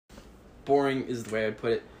boring is the way I'd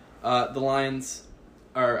put it. The Lions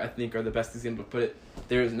I think are the best example to put it.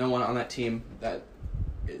 There is no one on that team that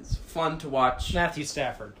is fun to watch. Matthew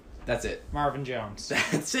Stafford. That's it. Marvin Jones.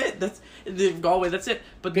 That's it. That's the Galway. That's it.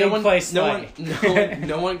 But Big play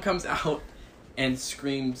no one comes out and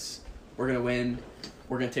screams, "We're gonna win.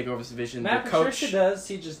 We're gonna take over this division." Matt Patricia does.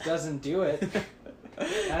 He just doesn't do it.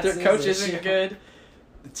 Their coach isn't good.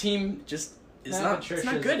 The team just is Matt not. Patricia's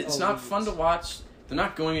It's not good. It's not fun to watch. They're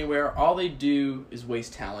not going anywhere. All they do is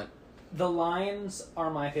waste talent. The Lions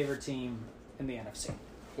are my favorite team in the NFC.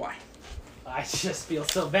 Why? I just feel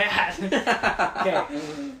so bad. Okay,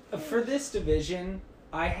 for this division,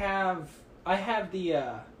 I have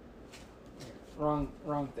the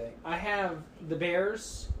wrong thing. I have the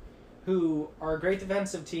Bears, who are a great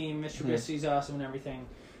defensive team. Mr. Trubisky's awesome and everything,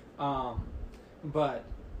 but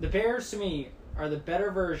the Bears to me are the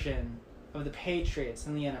better version of the Patriots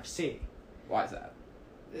in the NFC. Why is that?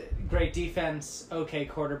 Great defense, okay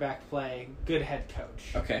quarterback play, good head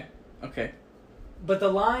coach. Okay. But the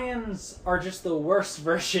Lions are just the worst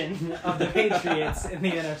version of the Patriots in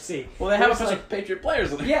the NFC. Well, they have a bunch of Patriot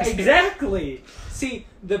players. Yeah, exactly. See,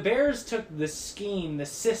 the Bears took the scheme, the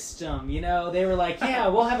system, they were like, yeah,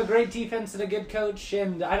 we'll have a great defense and a good coach,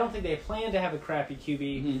 and I don't think they planned to have a crappy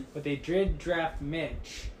QB, but they did draft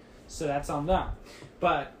Mitch, so that's on them.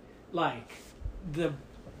 But,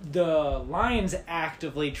 the Lions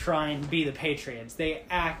actively try and be the Patriots. They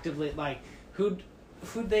actively, who'd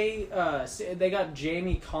they got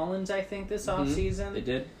Jamie Collins, I think, this offseason. They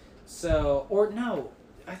did. So, or no,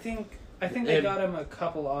 I think they got him a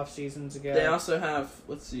couple off seasons ago. They also have,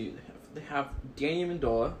 let's see, they have Danny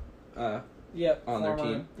Amendola on their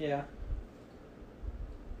team. Yeah.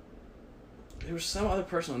 There was some other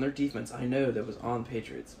person on their defense I know that was on the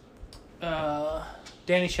Patriots.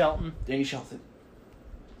 Danny Shelton.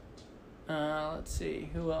 Let's see,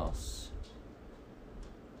 who else?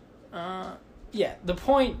 Yeah, the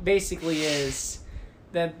point basically is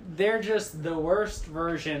that they're just the worst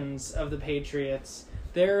versions of the Patriots.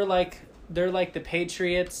 They're like the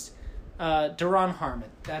Patriots. Daron Harmon,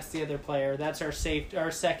 that's the other player. That's our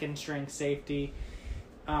second string safety.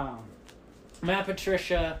 Matt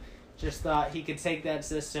Patricia just thought he could take that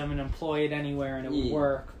system and employ it anywhere and it would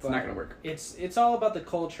work. But it's not going to work. It's all about the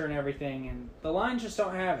culture and everything, and the Lions just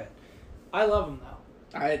don't have it. I love them though.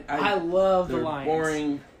 I love the Lions. They're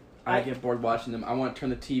boring. I get bored watching them. I want to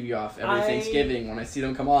turn the TV off every Thanksgiving when I see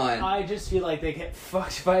them come on. I just feel like they get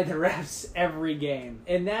fucked by the refs every game.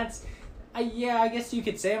 And that's... I guess you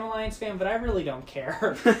could say I'm a Lions fan, but I really don't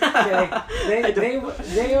care. Okay?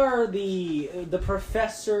 They are the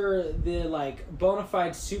professor, the, bona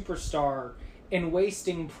fide superstar in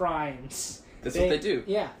wasting primes. That's what they do.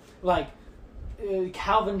 Yeah.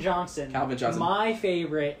 Calvin Johnson. My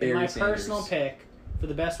favorite, and my personal pick for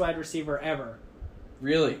the best wide receiver ever.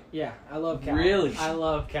 Really? Yeah, I love Calvin. Really? I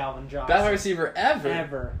love Calvin Johnson. Best wide receiver ever?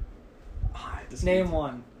 Ever. Name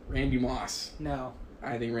one. Randy Moss. No.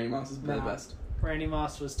 I think Randy Moss is the best. Randy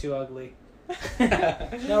Moss was too ugly.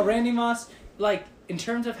 No, Randy Moss, in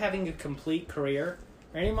terms of having a complete career,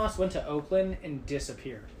 Randy Moss went to Oakland and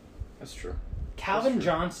disappeared. That's true. Calvin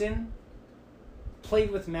Johnson played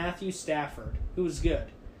with Matthew Stafford, who was good,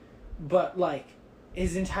 but,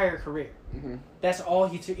 his entire career. Mm-hmm. That's all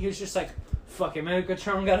he took. He was just fuck it,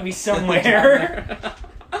 Megatron gotta be somewhere.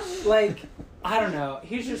 I don't know.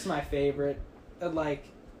 He's just my favorite.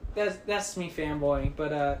 That's me fanboying.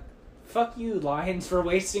 But fuck you, Lions, for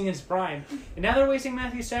wasting his prime. And now they're wasting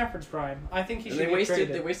Matthew Stafford's prime. I think he should get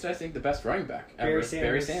traded. They wasted, I think, the best running back ever.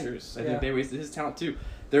 Barry Sanders. I think they wasted his talent too.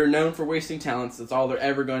 They're known for wasting talents. That's all they're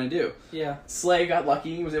ever going to do. Yeah. Slay got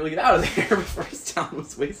lucky and was able to get out of there before his talent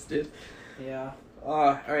was wasted. Yeah.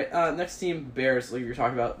 All right. Next team, Bears. Like you were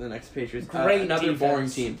talking about, the next Patriots. Great another defense. Boring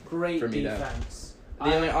team. Great for me, defense.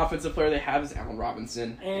 The only offensive player they have is Allen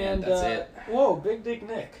Robinson, and that's it. Whoa, Big Dick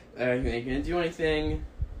Nick. He didn't do anything.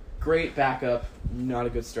 Great backup, not a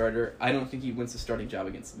good starter. I don't think he wins the starting job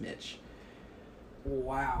against Mitch.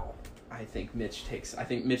 Wow. I think Mitch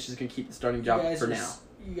is going to keep the starting job for now.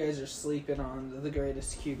 You guys are sleeping on the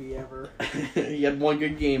greatest QB ever. He had one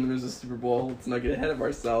good game and it was a Super Bowl. Let's not get ahead of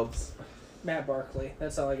ourselves. Matt Barkley.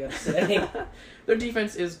 That's all I got to say. Their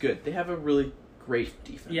defense is good. They have a really great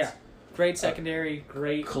defense. Yeah. Great secondary,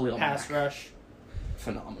 great Khalil pass Mack. rush.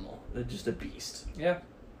 Phenomenal. They're just a beast. Yeah.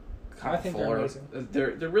 I think they're amazing.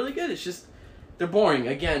 They're really good. It's just, they're boring.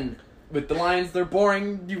 Again, with the Lions, they're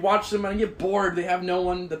boring. You watch them and you get bored. They have no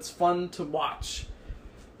one that's fun to watch.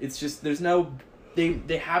 It's just, there's no...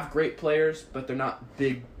 They have great players, but they're not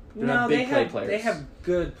big. They're not big play players. They have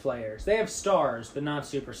good players. They have stars, but not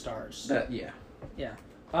superstars. Yeah. Yeah.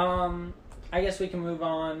 I guess we can move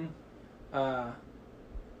on.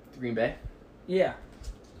 Green Bay. Yeah.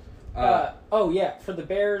 For the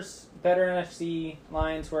Bears, better NFC,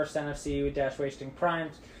 Lions, worst NFC with Dash wasting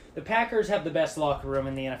primes. The Packers have the best locker room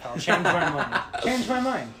in the NFL. Change my mind. Change my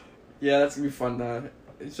mind. Yeah, that's gonna be fun.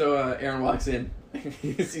 So Aaron walks in.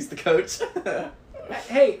 He sees the coach.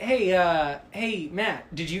 Hey,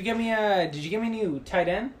 Matt. Did you give me a new tight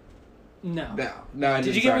end? No. No.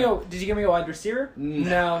 Did you give me a wide receiver?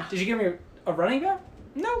 No. Did you give me a running back?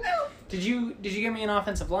 No. Did you give me an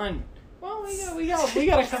offensive lineman? Well, we got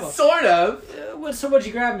a couple. Sort of. So what'd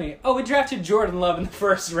you grab me? Oh, we drafted Jordan Love in the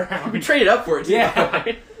first round. We traded up for it too.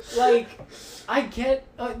 Yeah. Like, I get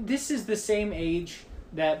this is the same age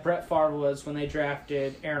that Brett Favre was when they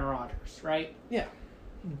drafted Aaron Rodgers, right? Yeah.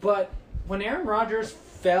 But when Aaron Rodgers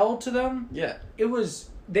fell to them,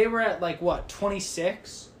 they were at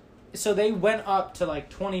 26. So they went up to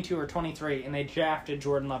 22 or 23 and they drafted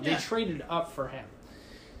Jordan Love. Yeah. They traded up for him.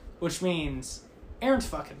 Which means Aaron's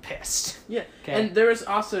fucking pissed. Yeah. Okay. And there is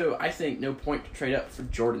also, I think, no point to trade up for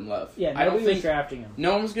Jordan Love. Yeah, I don't was think drafting him.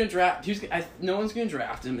 no one was going to draft. No one's going to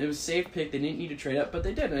draft him. It was a safe pick. They didn't need to trade up, but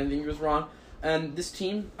they did, and I think it was wrong. And this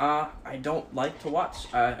team, I don't like to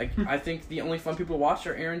watch. I think the only fun people to watch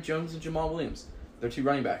are Aaron Jones and Jamal Williams. They're two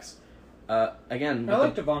running backs. Again, I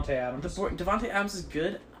like Devontae Adams. Devontae Adams is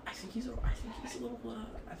good. I think he's a little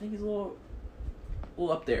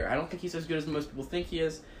up there. I don't think he's as good as most people think he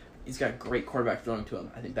is. He's got a great quarterback throwing to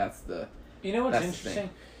him. I think that's the. You know what's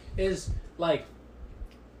interesting is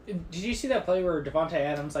did you see that play where Devontae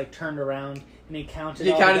Adams turned around and he counted?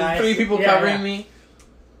 He counted 3 people covering me.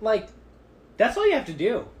 That's all you have to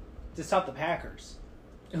do to stop the Packers.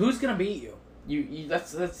 Who's gonna beat you? You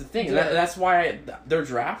that's the thing. Yeah. That's why their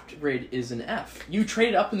draft grade is an F. You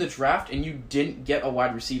traded up in the draft and you didn't get a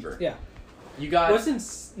wide receiver. Yeah. You got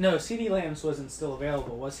CeeDee Lamb wasn't still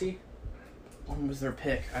available, was he? When was their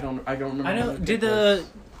pick? I don't remember. I know. Did the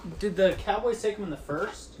Cowboys take him in the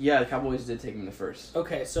first? Yeah, the Cowboys did take him in the first.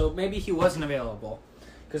 Okay, so maybe he wasn't available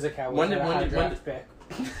because the Cowboys had a high draft pick.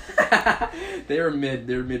 They were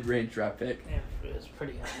mid-range draft pick. Yeah, it was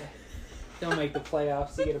pretty high. Don't make the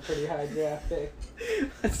playoffs, you get a pretty high draft pick.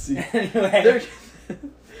 Let's see. Anyway.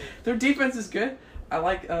 Their defense is good. I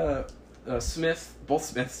like Smith, both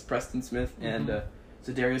Smiths, Preston Smith and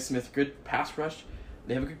Zadarius Smith. Good pass rush.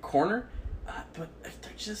 They have a good corner, but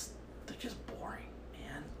they're just boring,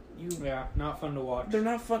 man. Yeah, not fun to watch. They're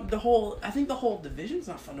not fun. I think the whole division's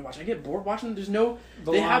not fun to watch. I get bored watching them.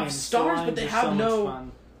 They have stars, but they have no.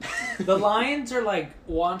 Fun. The Lions are like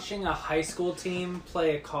watching a high school team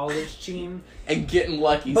play a college team and getting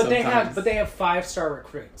lucky. But sometimes. they have 5-star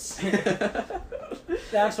recruits.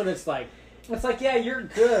 That's what it's like. It's like, yeah, you're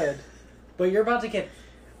good, but you're about to get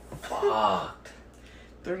fucked.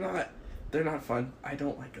 They're not fun. I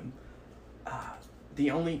don't like them. The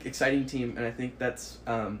only exciting team, and I think that says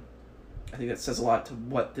a lot to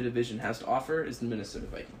what the division has to offer, is the Minnesota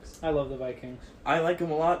Vikings. I love the Vikings. I like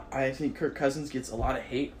them a lot. I think Kirk Cousins gets a lot of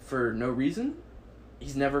hate for no reason.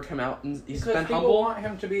 He's never come out and he's been humble. People want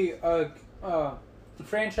him to be a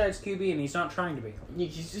franchise QB, and he's not trying to be.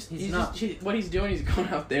 What he's doing, he's going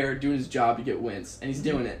out there doing his job to get wins, and he's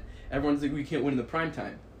doing it. Everyone's like, we can't win in the prime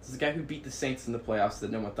time. This is the guy who beat the Saints in the playoffs that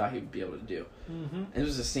no one thought he would be able to do. Mm-hmm. And it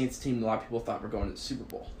was a Saints team a lot of people thought were going to the Super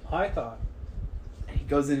Bowl. I thought. And he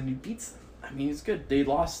goes in and he beats them. I mean, he's good. They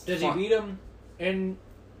lost. Does he beat them in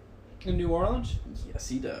New Orleans? Yes,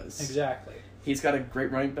 he does. Exactly. He's got a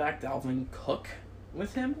great running back, Dalvin Cook,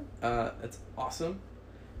 with him. That's awesome.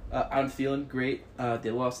 I'm feeling great. They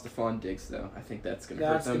lost Stephon Diggs, though. I think that's going to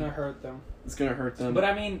hurt them. That's going to hurt them. It's going to hurt them. But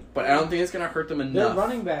I mean... But I don't think it's going to hurt them enough. Their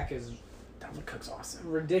running back is... Dalvin Cook's awesome.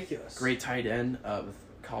 Ridiculous. Great tight end with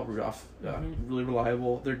Kyle Rudolph. Really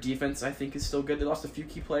reliable. Their defense, I think, is still good. They lost a few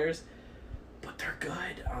key players, but they're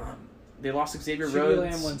good. They lost Xavier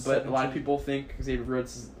Rhodes, but a lot of people think Xavier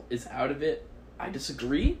Rhodes is out of it. I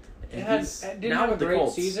disagree. Didn't have a great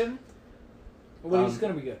season. Well, he's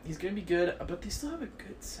going to be good. He's going to be good, but they still have a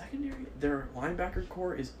good secondary. Their linebacker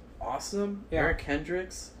core is awesome. Yeah. Eric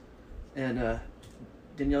Hendricks and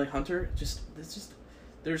Danielle Hunter.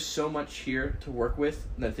 There's so much here to work with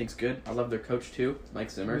that I think's good. I love their coach too,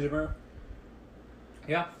 Mike Zimmer.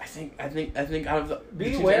 Yeah. I think out of the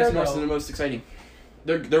beware, the most exciting.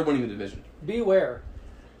 They're winning the division. Beware.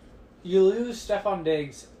 You lose Stephon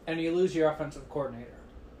Diggs and you lose your offensive coordinator.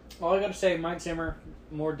 All I gotta say, Mike Zimmer,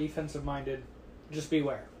 more defensive minded. Just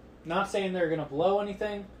beware. Not saying they're gonna blow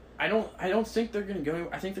anything. I don't think they're gonna go.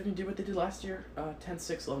 I think they're gonna do what they did last year.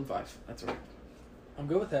 10-6, 11-5. That's right. I'm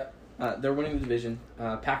good with that. They're winning the division.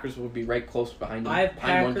 Packers will be right close behind them. I have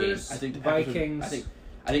Packers, 1 game. I think Vikings.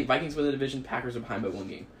 I think Vikings win the division. Packers are behind by 1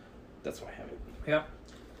 game. That's why I have it. Yeah.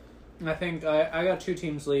 I think I got 2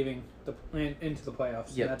 teams leaving into the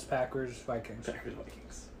playoffs. Yep. And that's Packers, Vikings. Packers,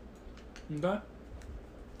 Vikings. Okay.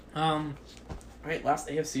 All right, last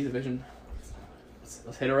AFC division.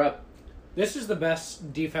 Let's hit her up. This is the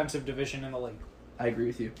best defensive division in the league. I agree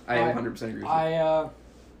with you. I 100% agree with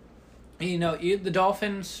you. The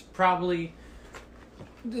Dolphins probably.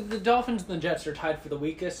 The Dolphins and the Jets are tied for the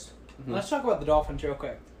weakest. Mm-hmm. Let's talk about the Dolphins real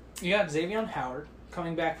quick. You got Xavier Howard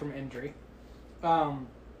coming back from injury.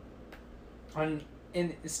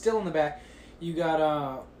 Still in the back, you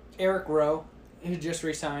got Eric Rowe, who just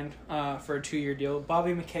re-signed for a 2-year deal.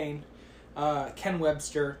 Bobby McCain, Ken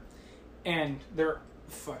Webster, and their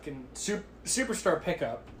fucking superstar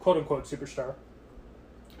pickup, quote unquote superstar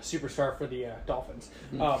for the Dolphins.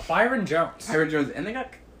 Mm-hmm. Byron Jones. and they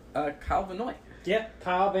got Kyle Van Noy. Yeah,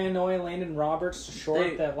 Kyle Van Noy, Landon Roberts to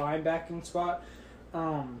short that linebacking spot.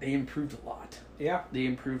 They improved a lot. Yeah, they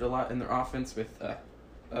improved a lot in their offense with.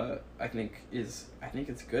 I think it's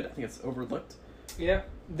good. I think it's overlooked. Yeah,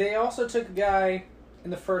 they also took a guy in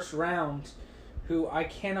the first round, who I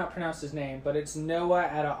cannot pronounce his name, but it's Noah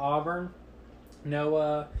out of Auburn.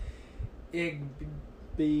 Noah Igbiongene,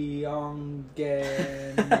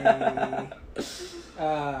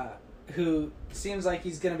 who seems like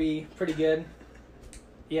he's gonna be pretty good.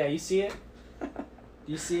 Yeah, you see it? Do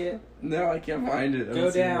you see it? No, I can't find it. Go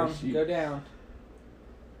down.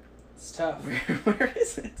 It's tough. Where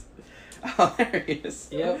is it? Oh, there he is.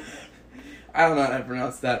 Yep. I don't know how to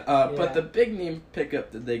pronounce that. Yeah. But the big name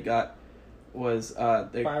pickup that they got was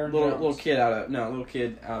the little kid out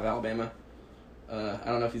of Alabama. I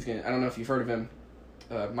don't know if you've heard of him.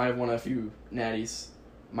 Might have won a few natties.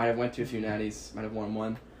 Might have went to a few natties. Might have won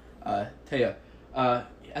one. Taya. I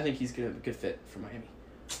think he's a good fit for Miami.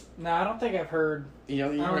 No, I don't think I've heard. You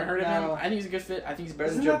haven't heard of him? I think he's a good fit. I think he's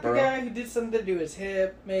better than Joe Burrow. Isn't that the guy who did something to his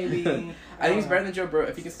hip, maybe? I think he's better than Joe Burrow.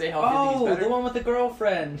 If he can stay healthy, I think he's better. The one with the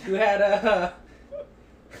girlfriend who had a...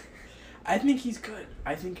 I think he's good.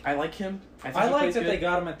 I like him. I like that they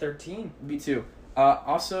got him at 13. Me too.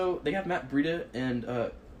 Also, they have Matt Breida and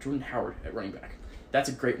Jordan Howard at running back. That's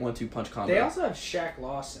a great 1-2 punch combo. They also have Shaq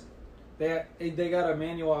Lawson. They got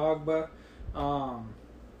Emmanuel Ogba.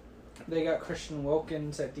 They got Christian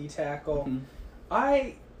Wilkins at D tackle. Mm-hmm.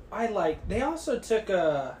 I like. They also took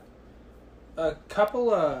a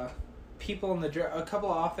couple of people in the a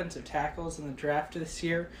couple of offensive tackles in the draft this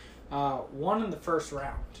year. One in the first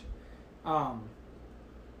round. I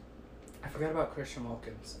forgot about Christian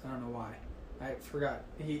Wilkins. I don't know why. I forgot.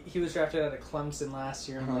 He was drafted out of Clemson last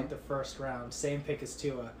year in like the first round. Same pick as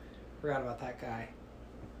Tua. Forgot about that guy.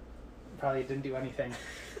 Probably didn't do anything.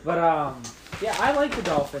 But, yeah, I like the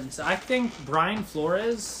Dolphins. I think Brian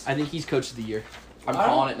Flores... I think he's coach of the year. I'm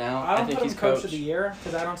calling it now. I don't think put he's him coach of the year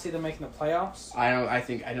because I don't see them making the playoffs. I don't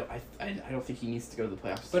think he needs to go to the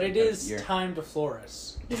playoffs. But it is time to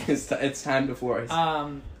Flores. It's time to Flores.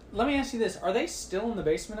 Let me ask you this. Are they still in the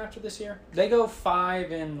basement after this year? They go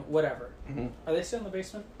 5 and whatever. Mm-hmm. Are they still in the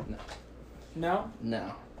basement? No?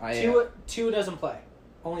 No? No. Tua doesn't play.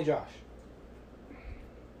 Only Josh.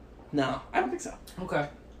 No, I don't think so. Okay.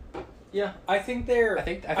 Yeah, I think they're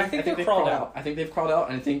they've crawled out. I think they've crawled out,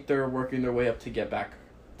 and I think they're working their way up to get back.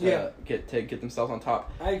 Get themselves on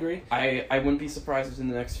top. I agree. I wouldn't be surprised if in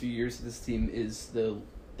the next few years this team is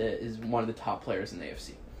one of the top players in the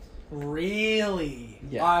AFC. Really?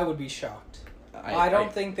 Yeah. I would be shocked. I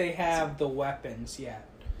don't think they have the weapons yet.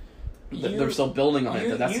 They're still building on it.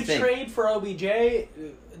 Though. That's the thing. You trade for OBJ,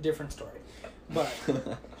 different story. But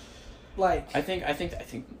like, I think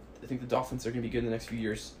the Dolphins are going to be good in the next few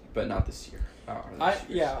years, but not this year.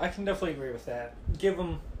 I can definitely agree with that. Give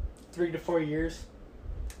them 3 to 4 years.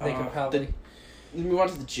 They could probably. Let's move on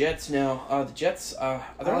to the Jets now. The Jets, they're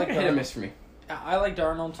like a hit or miss for me. I like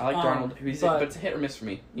Darnold. I like Darnold, but it's a hit or miss for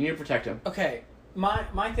me. You need to protect him. Okay,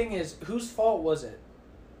 my thing is, whose fault was it?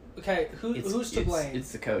 Okay, who's to blame?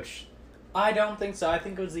 It's the coach. I don't think so. I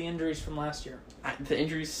think it was the injuries from last year. The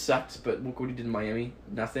injuries sucked, but look what he did in Miami.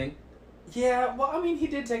 Nothing. Yeah, well, I mean, he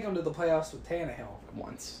did take them to the playoffs with Tannehill.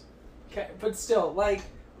 Once. Okay, but still, like,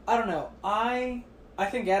 I don't know. I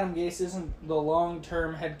think Adam Gase isn't the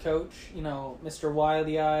long-term head coach. You know, Mr.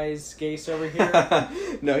 Wiley Eyes Gase over here.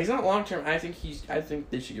 No, he's not long-term. I think they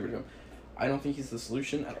should get rid of him. I don't think he's the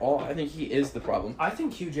solution at all. I think he is the problem. I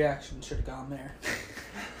think Hugh Jackson should have gone there.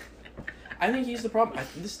 I think he's the problem.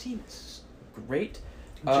 This team is great.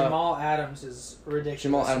 Jamal Adams is ridiculous.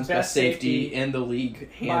 Jamal Adams, best safety in the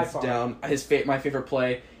league, hands down. My favorite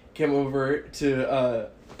play came over to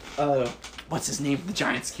what's his name? The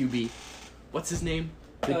Giants QB. What's his name?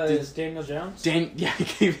 Is Daniel Jones? Yeah, he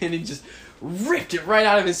came in and just ripped it right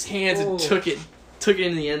out of his hands and took it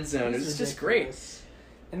in the end zone. It was just great.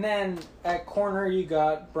 And then at corner, you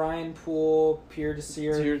got Brian Poole, Pierre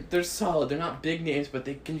Desir. They're solid. They're not big names, but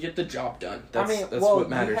they can get the job done. That's well, what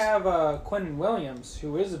matters. You have Quentin Williams,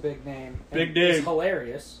 who is a big name. Big name. He's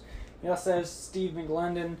hilarious. You also have Steve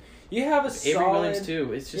McLendon. You have Avery solid... Williams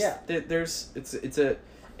too. It's just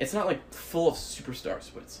it's not like full of superstars,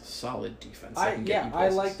 but it's a solid defense. I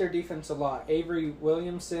like their defense a lot. Avery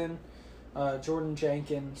Williamson, Jordan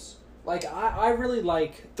Jenkins. Like I really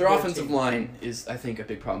like their offensive line is, I think, a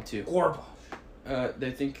big problem too. Gorbash. I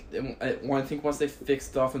think once they fix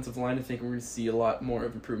the offensive line, I think we're going to see a lot more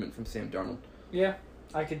of improvement from Sam Darnold. Yeah,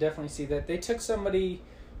 I could definitely see that. They took somebody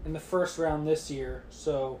in the first round this year,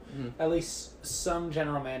 so at least some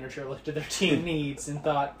general manager looked at their team needs and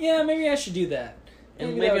thought, yeah, maybe I should do that.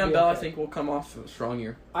 And Le'Veon Bell, I think, will come off a strong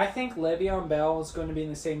year. I think Le'Veon Bell is going to be in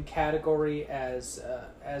the same category as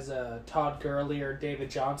Todd Gurley or David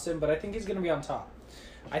Johnson, but I think he's going to be on top.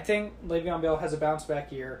 I think Le'Veon Bell has a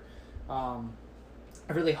bounce-back year. I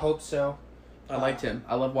really hope so. I liked him.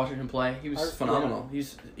 I love watching him play. He was phenomenal. Yeah.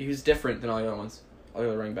 He was different than all the other ones, all the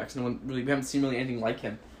other running backs. We haven't seen really anything like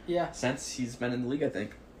him. Yeah. Since he's been in the league, I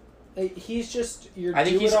think. He's just I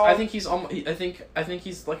think he's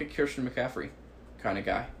like a Christian McCaffrey kind of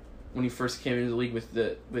guy when he first came into the league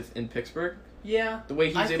in Pittsburgh. Yeah. The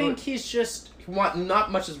way he's he's just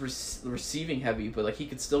not much as receiving heavy, but like he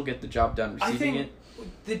could still get the job done receiving it.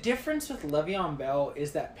 The difference with Le'Veon Bell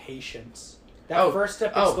is that patience. That first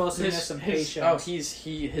step explosiveness and patience.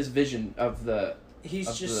 His vision of the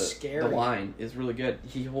scary. The line is really good.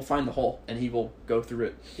 He will find the hole and he will go through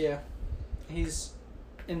it. Yeah. He's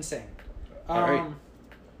insane. All right.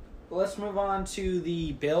 Let's move on to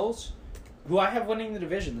the Bills, who I have winning the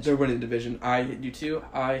division this year. They're winning the division. I do too.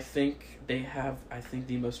 I think they have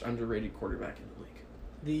the most underrated quarterback in the league.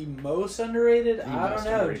 The most underrated? I don't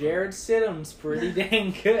know. Underrated. Jared Stidham's pretty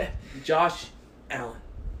dang good. Josh Allen.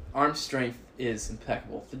 Arm strength is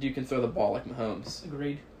impeccable. The dude can throw the ball like Mahomes.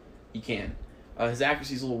 Agreed. He can. His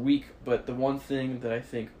accuracy is a little weak, but the one thing that I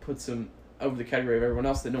think puts him over the category of everyone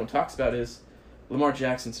else that no one talks about is Lamar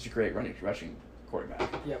Jackson's such a great rushing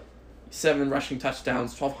quarterback. Yep. 7 rushing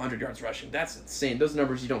touchdowns, 1,200 yards rushing. That's insane. Those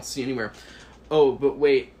numbers you don't see anywhere. Oh, but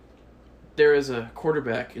wait. There is a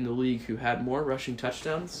quarterback in the league who had more rushing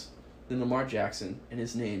touchdowns than Lamar Jackson, and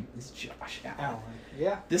his name is Josh Allen.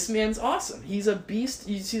 Yeah. This man's awesome. He's a beast.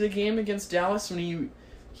 You see the game against Dallas when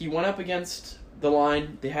he went up against the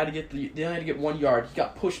line. They only had to get 1 yard. He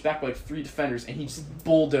got pushed back by like 3 defenders, and he just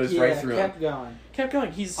bulldozed right through him. Kept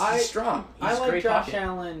going. He's strong. I like Josh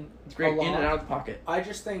Allen. He's great in and out of the pocket. I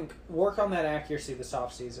just think work on that accuracy this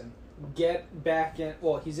offseason. Get back in.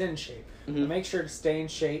 Well, he's in shape. Mm-hmm. Make sure to stay in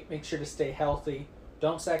shape. Make sure to stay healthy.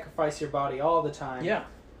 Don't sacrifice your body all the time. Yeah.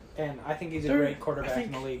 And I think he's a great quarterback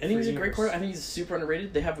in the league. I think he's a great quarterback. I think he's super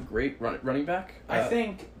underrated. They have a great running back. I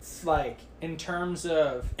think it's like in terms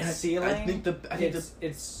of ceiling,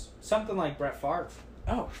 it's something like Brett Favre.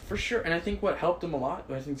 Oh, for sure. And I think what helped him a lot,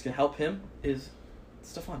 what I think is going to help him, is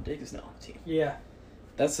Stephon Diggs is now on the team. Yeah.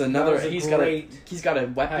 That's another. He's got a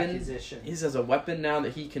weapon. Acquisition. He has a weapon now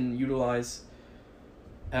that he can utilize.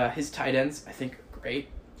 His tight ends, I think, are great.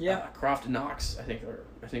 Yeah. Croft and Knox, I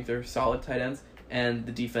think they're solid tight ends, and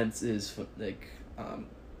the defense is like,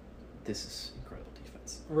 this is incredible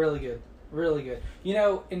defense. Really good, really good. You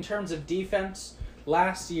know, in terms of defense,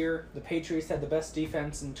 last year the Patriots had the best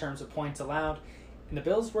defense in terms of points allowed, and the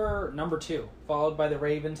Bills were number 2, followed by the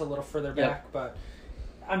Ravens a little further back, but.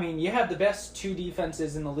 I mean, you have the best 2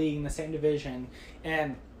 defenses in the league in the same division,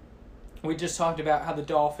 and we just talked about how the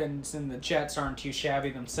Dolphins and the Jets aren't too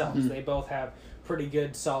shabby themselves. Mm-hmm. They both have pretty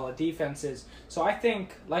good, solid defenses. So I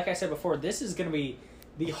think, like I said before, this is going to be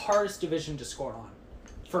the hardest division to score on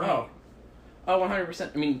for me. Oh,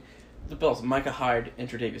 100%. I mean, the Bills, Micah Hyde and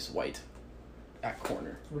Tre'Davious White at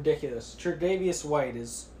corner. Ridiculous. Tre'Davious White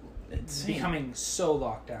is insane. Becoming so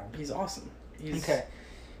locked down. He's awesome. Okay.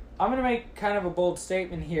 I'm going to make kind of a bold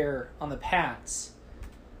statement here on the Pats.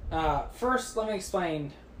 First, let me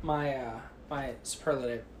explain my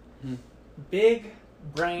superlative. Mm-hmm. Big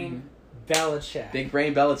brain Belichick. Big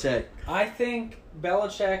brain Belichick. I think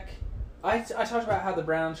Belichick... I talked about how the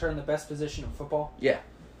Browns are in the best position in football. Yeah.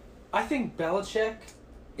 I think Belichick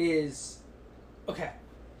is... Okay.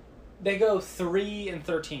 They go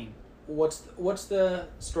 3-13. What's the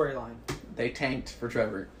storyline? They tanked for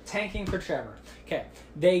Trevor. Tanking for Trevor. Okay.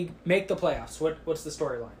 They make the playoffs. What's the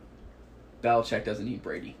storyline? Belichick doesn't need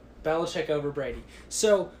Brady. Belichick over Brady.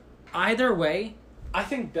 So, either way, I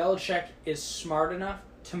think Belichick is smart enough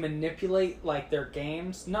to manipulate, like, their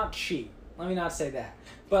games. Not cheat. Let me not say that.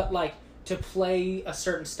 But, like, to play a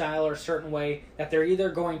certain style or a certain way that they're either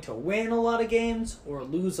going to win a lot of games or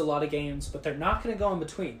lose a lot of games, but they're not going to go in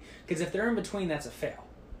between. Because if they're in between, that's a fail,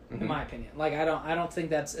 in my opinion. Like I don't think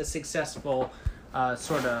that's a successful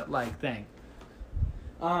sort of like thing.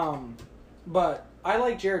 But I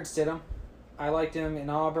like Jarrett Stidham. I liked him in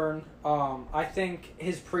Auburn. I think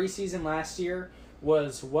his preseason last year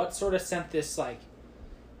was what sort of sent this, like,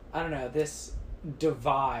 I don't know, this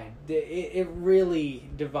divide. It really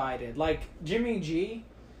divided. Like, Jimmy G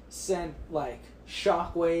sent, like,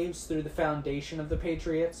 shockwaves through the foundation of the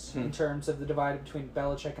Patriots in terms of the divide between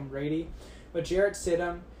Belichick and Brady. But Jarrett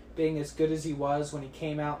Stidham, being as good as he was when he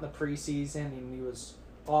came out in the preseason and he was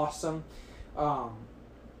awesome,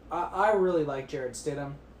 I really like Jarrett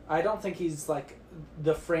Stidham. I don't think he's, like,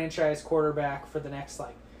 the franchise quarterback for the next,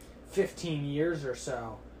 like, 15 years or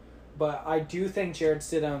so. But I do think Jarrett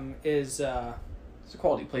Stidham is... It's a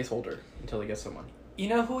quality placeholder until he gets someone. You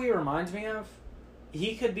know who he reminds me of?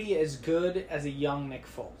 He could be as good as a young Nick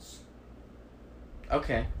Foles.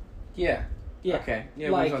 Okay. Yeah. Yeah. Okay. Yeah,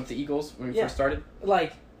 like, when he was on the Eagles when we first started.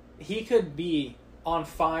 Like, he could be on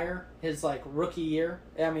fire his, like, rookie year.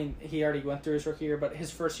 I mean, he already went through his rookie year, but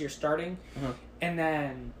his first year starting. And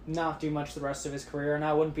then not do much the rest of his career, and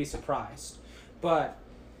I wouldn't be surprised. But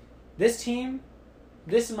this team,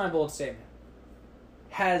 this is my bold statement,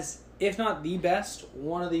 has, if not the best,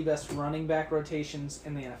 one of the best running back rotations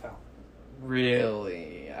in the NFL.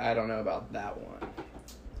 Really? I don't know about that one.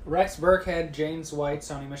 Rex Burkhead, James White,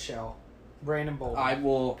 Sony Michel, Brandon Bolden. I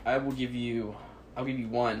will give you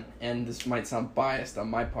one, and this might sound biased on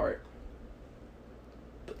my part,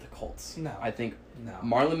 but the Colts. No. I think No.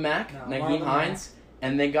 Marlon Mack, Naheem Hines,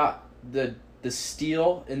 and they got the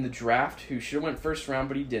steal in the draft, who should have went first round,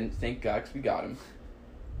 but he didn't. Thank God, because we got him.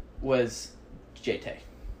 Was J-Tay.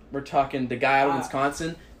 We're talking the guy out of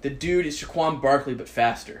Wisconsin. The dude is Shaquan Barkley, but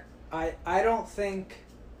faster. I don't think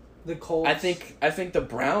the Colts... I think the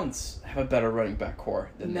Browns have a better running back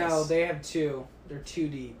core than this. No, they have two. They're too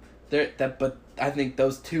deep. But I think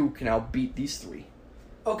those two can outbeat these three.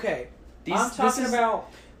 Okay, I'm talking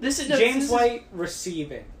about James White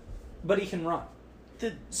receiving, but he can run.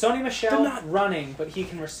 Sony Michel running, but he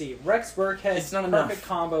can receive. Rex Burkhead is a perfect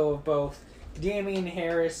combo of both. Damian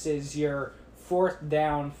Harris is your fourth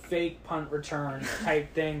down fake punt return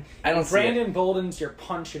type thing. I don't see Brandon Bolden's your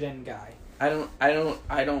punch it in guy. I don't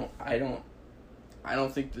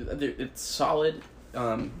think that it's solid,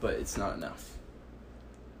 but it's not enough.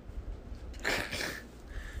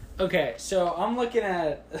 Okay, so I'm looking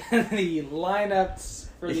at the lineups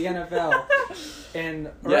for the NFL, and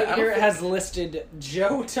here it has listed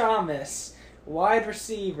Joe Thomas, wide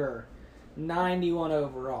receiver, 91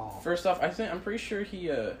 overall. First off, I'm pretty sure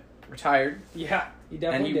he retired. Yeah, he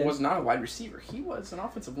definitely did. And he was not a wide receiver. He was an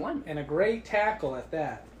offensive lineman. And a great tackle at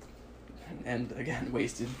that. And, again,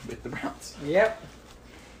 wasted with the Browns. Yep.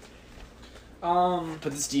 But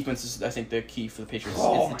this defense is, I think, the key for the Patriots.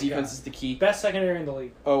 The defense is the key. Best secondary in the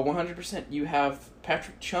league. Oh, 100%. You have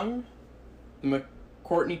Patrick Chung, the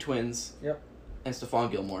McCourtney twins, yep, and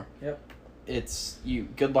Stephon Gilmore. Yep. It's you.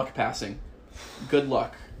 Good luck passing. Good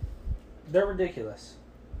luck. They're ridiculous.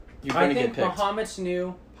 You're going to get picked. picked. Mohamed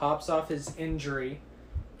Sanu hops off his injury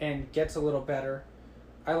and gets a little better.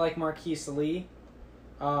 I like Marquise Lee.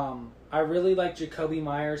 I really like Jacoby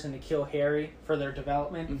Myers and N'Keal Harry for their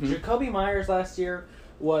development. Mm-hmm. Jacoby Myers last year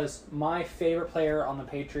was my favorite player on the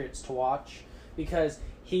Patriots to watch because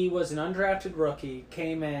he was an undrafted rookie,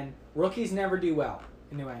 came in. Rookies never do well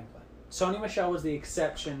in New England. Sony Michel was the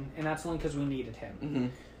exception, and that's only because we needed him.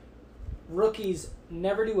 Mm-hmm. Rookies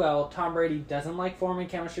never do well. Tom Brady doesn't like forming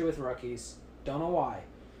chemistry with rookies. Don't know why.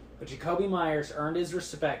 But Jacoby Myers earned his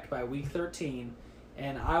respect by week 13.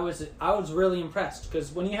 And I was really impressed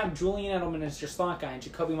because when you have Julian Edelman as your slot guy and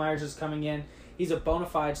Jacoby Myers is coming in, he's a bona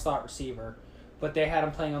fide slot receiver, but they had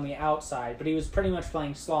him playing on the outside. But he was pretty much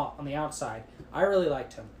playing slot on the outside. I really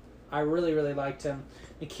liked him. I really, really liked him.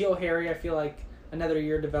 N'Keal Harry, I feel like another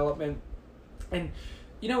year development. And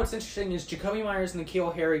you know what's interesting is Jacoby Myers,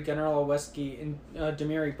 N'Keal Harry, Gunnar Olszewski, and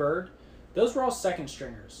Demary Bird, those were all second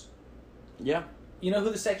stringers. Yeah. You know who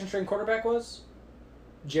the second string quarterback was?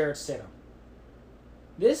 Jarrett Stidham.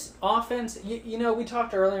 This offense, you know, we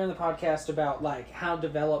talked earlier in the podcast about like how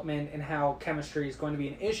development and how chemistry is going to be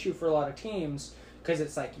an issue for a lot of teams because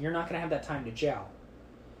it's like you're not going to have that time to gel.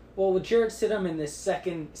 Well, with Jarrett Stidham in this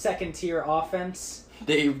second tier offense,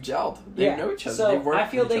 they've gelled. They know each other. So I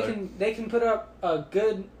feel they can put up a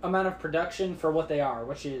good amount of production for what they are,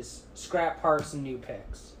 which is scrap parts and new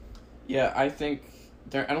picks. Yeah, I don't think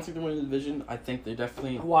they're winning the division. I think they're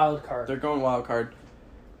definitely wild card. They're going wild card.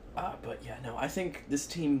 But yeah, no, I think this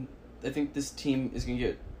team is going to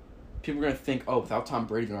get people are gonna think, oh, without Tom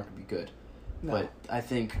Brady, they're not gonna be good. No. But I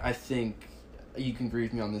think you can agree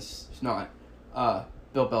with me on this. If not,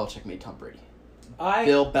 Bill Belichick made Tom Brady.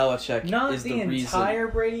 Bill Belichick not is the the reason. entire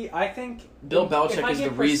Brady. I think Bill Belichick is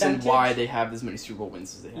the reason percentage- why they have as many Super Bowl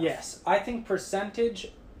wins as they have. Yes, I think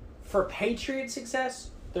percentage for Patriot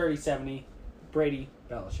success 30-70, Brady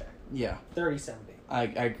Belichick Yeah, 30-70. I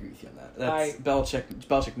agree with you on that. That's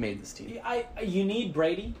Belichick made this team. You need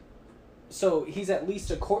Brady, so he's at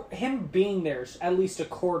least him being there's at least a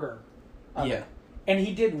quarter. Of Yeah. it. And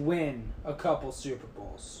he did win a couple Super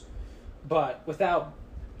Bowls, but without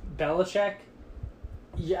Belichick,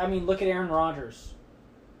 yeah, I mean, look at Aaron Rodgers.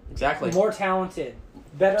 Exactly. More talented,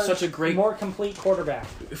 better, Such a great, more complete quarterback.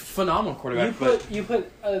 phenomenal quarterback. You put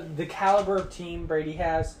the caliber of team Brady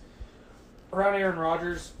has around Aaron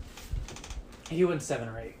Rodgers, he wins 7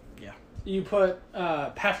 or 8. Yeah. You put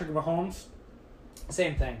Patrick Mahomes,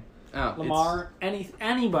 same thing. Oh, Lamar,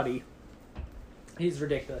 anybody, he's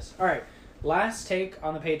ridiculous. All right, last take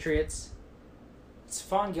on the Patriots.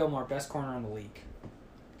 Stephon Gilmore, best corner in the league.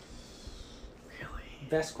 Really?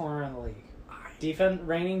 Best corner in the league.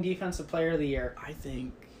 Reigning defensive player of the year. I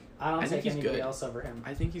think I don't think take he's anybody good. else over him.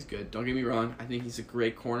 I think he's good. Don't get me wrong. I think he's a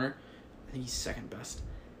great corner. I think he's second best,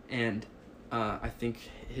 and I think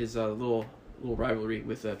his little rivalry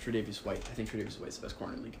with Tre'Davious White. I think Tre'Davious White's the best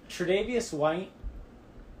corner in the league. Tre'Davious White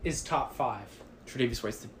is top 5. Tre'Davious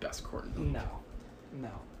White's the best corner in the league. No,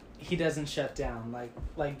 he doesn't shut down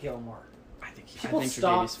like Gilmore. People I think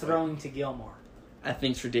stop Tre'Davious throwing to Gilmore. I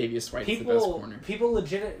think Tre'Davious White's the best corner. People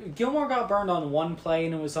legit. Gilmore got burned on one play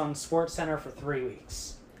and it was on Sports Center for 3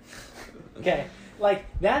 weeks. Okay, like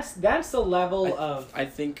that's the level of. I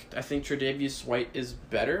think Tre'Davious White is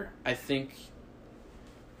better. I think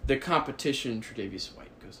the competition Tre'Davious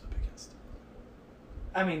White goes up against.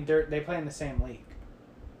 I mean, they play in the same league.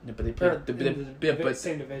 No, but they play the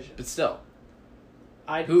same division. But still,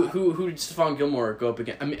 who did Stephon Gilmore go up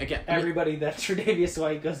against? I mean, again, everybody that Tre'Davious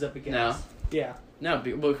White goes up against. No. Yeah. No,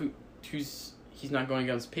 well, he's not going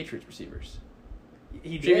against Patriots receivers.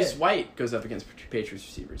 He Tre'Davious did. White goes up against Patriots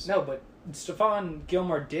receivers. No, but Stephon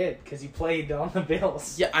Gilmore did because he played on the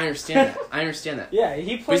Bills. Yeah, I understand that. Yeah,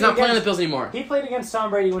 he played. But he's not playing on the Bills anymore. He played against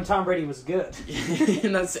Tom Brady when Tom Brady was good.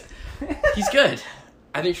 And he's good.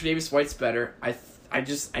 I think Tre'Davious White's better. I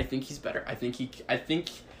think he's better.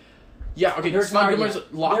 Yeah, okay. Stephon Gilmore's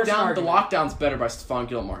lockdown. The lockdown's better by Stephon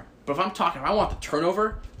Gilmore. But if I'm talking, I want the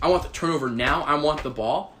turnover. I want the turnover now. I want the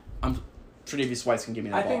ball. Tre'Davious White can give me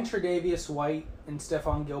that ball. I think Tre'Davious White and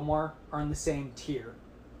Stephon Gilmore are in the same tier,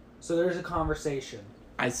 so there's a conversation.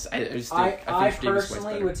 I think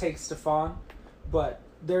personally would take Stephon, but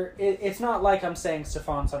it's not like I'm saying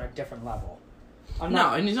Stephon's on a different level.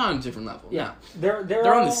 And he's not on a different level. Yeah, no.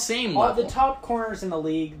 they're on the same level. The top corners in the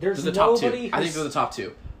league. There's the top nobody. Two. I think they're the top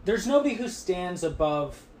 2. There's nobody who stands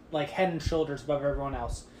above, like, head and shoulders above everyone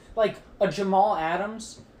else. Like a Jamal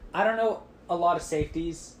Adams. I don't know a lot of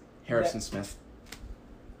safeties. Harrison Smith.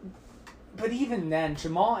 But even then,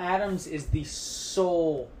 Jamal Adams is the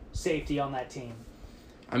sole safety on that team.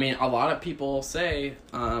 I mean, a lot of people say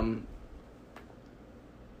the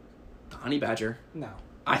Honey Badger. No.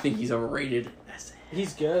 I think he's overrated.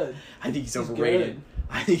 He's good. I think he's overrated. Good.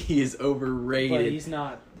 I think he is overrated. But he's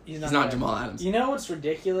not. He's not Jamal Adams. You know what's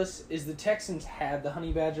ridiculous is the Texans had the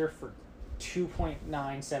Honey Badger for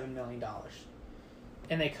 $2.97 million,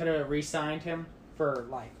 and they could have re-signed him for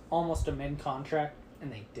like almost a mid-contract,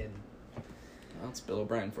 and they didn't. Well, it's Bill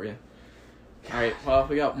O'Brien for you. All right, well,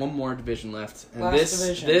 we got one more division left, and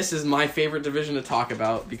Division. This is my favorite division to talk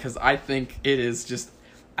about because I think it's just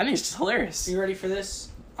hilarious. You ready for this?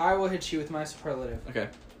 I will hit you with my superlative. Okay.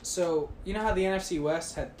 So you know how the NFC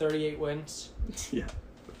West had 38 wins? Yeah.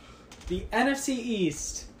 The NFC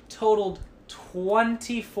East totaled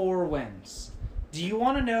 24 wins. Do you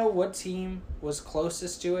want to know what team was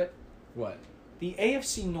closest to it? What? The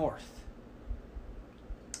AFC North.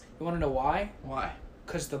 You want to know why? Why?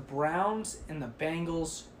 Because the Browns and the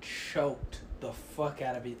Bengals choked the fuck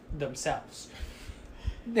out of themselves.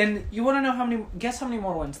 Then you want to know guess how many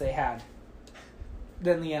more wins they had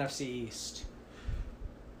than the NFC East?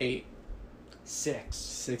 8. 6.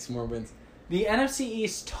 6 more wins. The NFC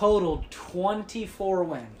East totaled 24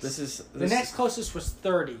 wins. The next closest was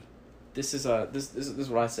 30. This is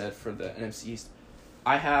what I said for the NFC East.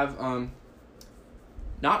 I have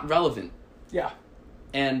not relevant. Yeah.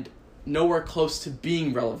 And nowhere close to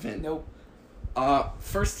being relevant. Nope.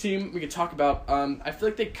 First team we could talk about. I feel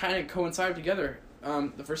like they kind of coincide together.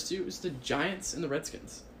 The first two is the Giants and the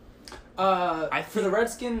Redskins. For the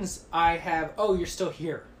Redskins, I have. Oh, you're still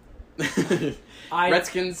here.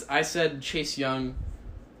 Redskins. I said Chase Young.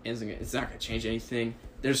 It's not going to change anything.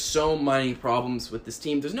 There's so many problems with this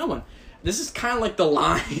team. There's no one. This is kind of like the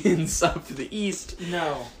Lions of the East.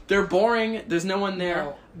 No. They're boring. There's no one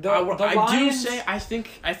there. No. I Lions... do say I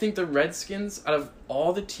think the Redskins, out of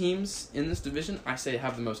all the teams in this division, I say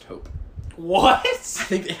have the most hope. What? I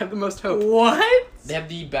think they have the most hope. What? They have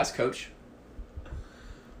the best coach.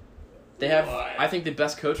 They have, I think, the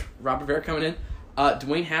best coach, Rob Rivera, coming in.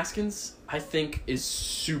 Dwayne Haskins, I think, is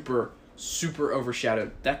super, super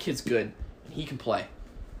overshadowed. That kid's good. He can play.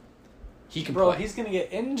 He can play. He's going to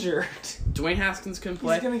get injured. Dwayne Haskins can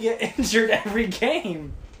play. He's going to get injured every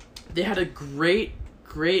game. They had a great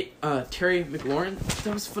Terry McLaurin.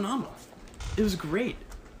 That was phenomenal. It was great.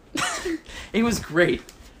 It was great.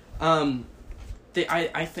 Hey,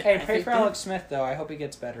 pray for Alex Smith, though. I hope he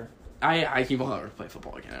gets better. He will never play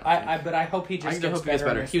football again. But I hope he just gets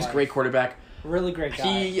better. He was a great quarterback. Really great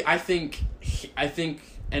guy. I think,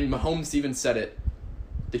 and Mahomes even said it.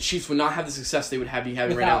 The Chiefs would not have the success they would have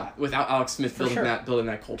right now without Alex Smith building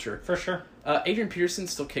that culture. For sure. Adrian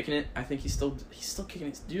Peterson's still kicking it. I think he's still kicking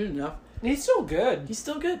it. He's doing enough. He's still good. He's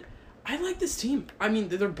still good. I like this team. I mean,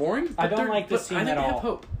 they're boring. But I don't like this team at all. I think they have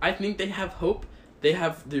hope. I think they have hope. They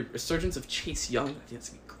have the resurgence of Chase Young. I think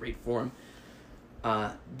that's great for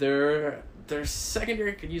him. Their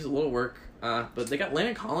secondary could use a little work, but they got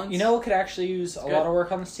Landon Collins. You know what could actually use a lot of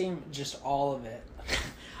work on this team? Just all of it.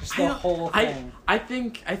 Just the whole thing. I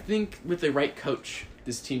think with the right coach,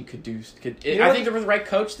 this team could. I think with the right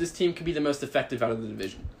coach, this team could be the most effective out of the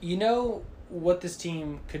division. You know what this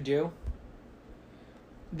team could do?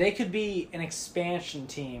 They could be an expansion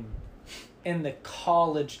team in the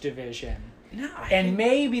college division. No,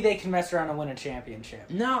 maybe they can mess around and win a championship.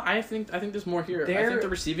 No, I think there's more here. I think the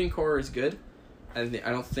receiving core is good. I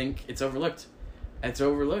don't think it's overlooked. It's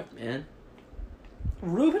overlooked, man.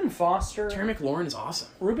 Reuben Foster... Terry McLaurin is awesome.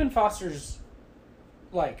 Reuben Foster's...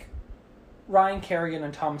 Like, Ryan Kerrigan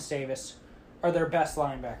and Thomas Davis are their best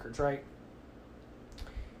linebackers, right?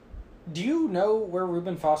 Do you know where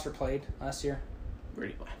Reuben Foster played last year? Where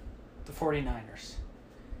did he play? The 49ers.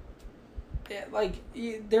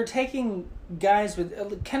 They're taking guys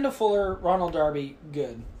with Kendall Fuller, Ronald Darby,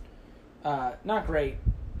 good. Not great.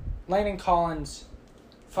 Landon Collins,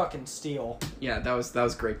 fucking steal. Yeah, that was a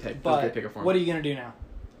great pick. But great pick for him. What are you gonna do now?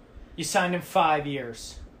 You signed him 5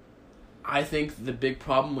 years. I think the big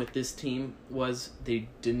problem with this team was they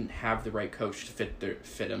didn't have the right coach to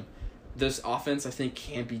fit him. This offense, I think,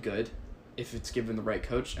 can be good if it's given the right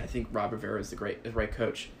coach. I think Rob Rivera is the right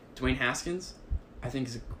coach. Dwayne Haskins, I think,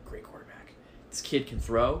 is a great quarterback. This kid can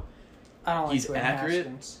throw. I don't like He's Dwayne accurate.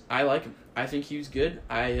 Haskins. I like him. I think he was good.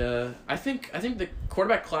 I think the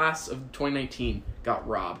quarterback class of 2019 got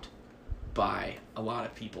robbed by a lot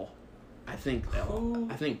of people. I think they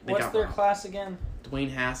What's got their robbed. class again?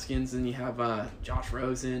 Dwayne Haskins, and you have Josh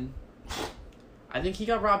Rosen. I think he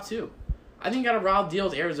got robbed too. I think he got a robbed deal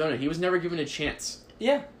with Arizona. He was never given a chance.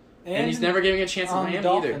 Yeah. And he's never giving a chance in Miami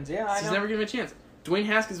Dolphins. either. Yeah, he's never given a chance. Dwayne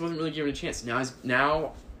Haskins wasn't really given a chance.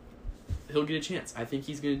 Now he'll get a chance. I think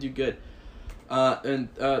he's going to do good.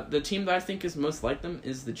 The team that I think is most like them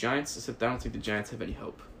is the Giants, except I don't think the Giants have any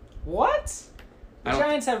hope. What? The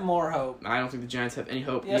Giants have more hope. I don't think the Giants have any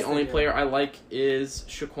hope. Yes, the only player I like is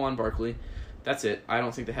Shaquan Barkley. That's it. I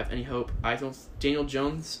don't think they have any hope. Daniel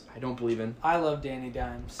Jones, I don't believe in. I love Danny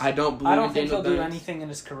Dimes. I don't believe in Daniel Dimes. I don't think he'll do anything in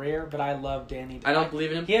his career, but I love Danny Dimes. I don't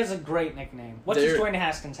believe in him. He has a great nickname. What does Dwayne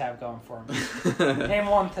Haskins have going for him? Name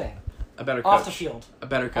one thing. A better coach. Off the field. A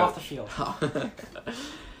better coach. Off the field.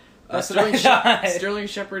 Sterling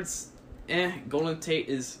Shepard's Golden Tate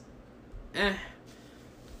is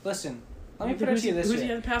Listen, let me put it to you this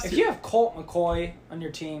way. If you have Colt McCoy on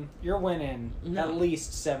your team, you're winning at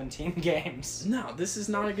least 17 games. No, this is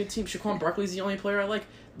not a good team. Shaquan Barkley's the only player I like.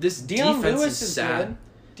 This Deion defense Lewis is sad.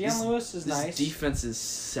 Good. Deion Lewis is nice. This defense is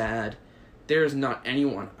sad. There's not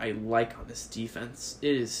anyone I like on this defense.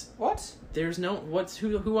 It is... What? There's no...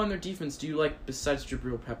 Who on their defense do you like besides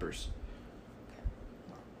Jabril Peppers?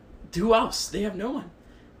 Who else? They have no one.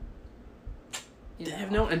 They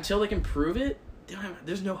have no... Until they can prove it,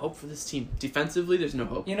 there's no hope for this team. Defensively, there's no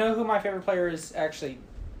hope. You know who my favorite player is, actually?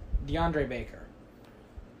 DeAndre Baker.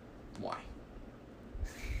 Why?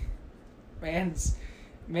 Man's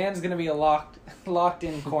gonna be a locked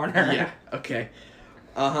in corner. Yeah, okay.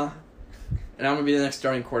 Uh-huh. And I'm going to be the next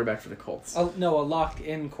starting quarterback for the Colts. No, a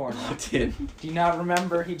locked-in corner. Locked in. Do you not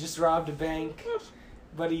remember he just robbed a bank?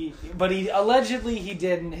 But he allegedly he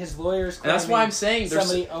didn't. His lawyers claiming that's why I'm saying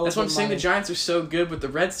somebody owed that's why I'm saying money. the Giants are so good with the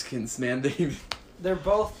Redskins, man. They're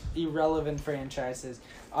both irrelevant franchises.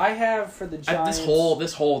 I have for the Giants...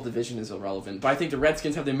 This whole division is irrelevant, but I think the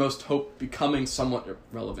Redskins have the most hope becoming somewhat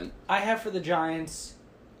relevant. I have for the Giants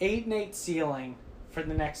 8-8 ceiling, for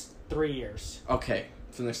the next 3 years. Okay,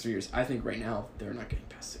 for the next 3 years. I think right now they're not getting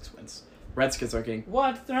past 6 wins. Redskins are getting...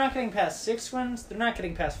 What? They're not getting past 6 wins? They're not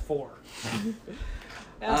getting past 4.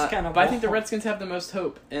 That's kind of... But I think the Redskins have the most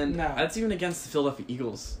hope, and No. that's even against the Philadelphia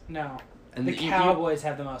Eagles. No. And The Cowboys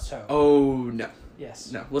have the most hope. Oh, no.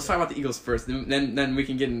 Yes. No, let's talk about the Eagles first. Then we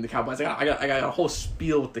can get into the Cowboys. I got a whole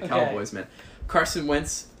spiel with the Okay. Cowboys, man. Carson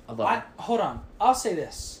Wentz, I love him. Hold on. I'll say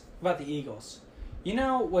this about the Eagles. You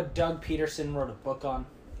know what Doug Peterson wrote a book on?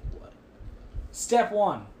 What? Step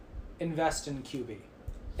 1, invest in QB.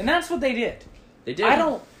 And that's what they did. They did.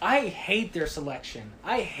 I hate their selection.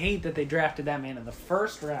 I hate that they drafted that man in the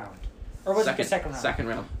first round. Or was it the second round? Second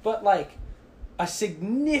round. But, like, a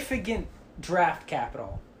significant draft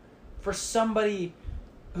capital for somebody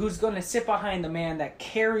who's going to sit behind the man that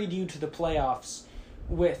carried you to the playoffs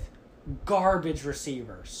with garbage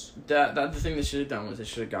receivers. The thing they should have done was they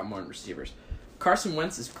should have got more receivers. Carson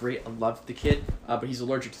Wentz is great. I love the kid, but he's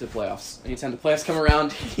allergic to the playoffs. Anytime the playoffs come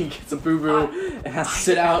around, he gets a boo-boo and has to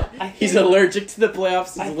sit out. He's allergic to the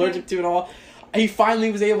playoffs. He's allergic to it all. He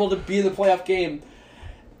finally was able to be in the playoff game.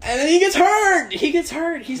 And then he gets hurt.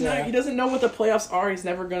 He's not. He doesn't know what the playoffs are. He's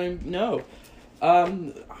never going to know.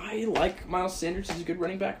 I like Miles Sanders. He's a good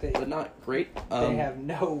running back, but not great. They have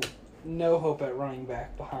no hope at running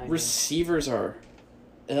back behind receivers are,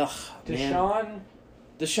 man.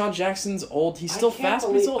 Deshaun Jackson's old. He's still fast,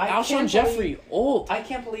 but he's old. Alshon Jeffrey, old. I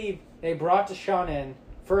can't believe they brought Deshaun in.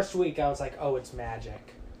 First week, I was like, oh, it's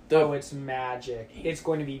magic. It's magic. It's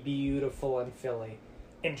going to be beautiful in Philly.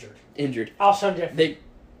 Injured. Alshon Jeffrey.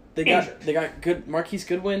 They got good Marquise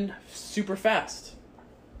Goodwin, super fast.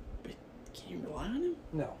 But can you rely on him?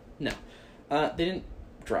 No. They didn't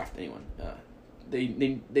draft anyone.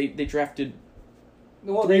 They drafted.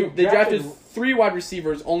 Well, they drafted 3 wide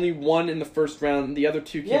receivers, only 1 in the first round. The other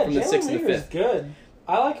 2 came from the 6th and the 5th. Is good.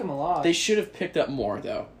 I like him a lot. They should have picked up more,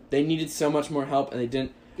 though. They needed so much more help, and they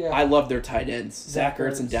didn't. Yeah. I love their tight ends, Zach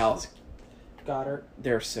Ertz and Dallas Goedert.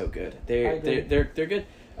 They're so good. They're good.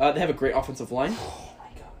 They have a great offensive line. Oh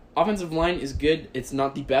my god. Offensive line is good. It's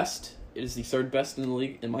not the best. It is the 3rd best in the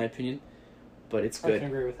league, in my opinion. But it's good. I can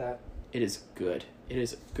agree with that. It is good. It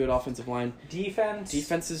is a good offensive line. Defense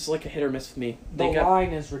is like a hit or miss with me. The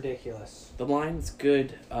line is ridiculous. The line's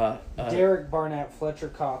good. Derek Barnett, Fletcher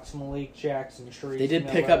Cox, Malik Jackson, Sharif They did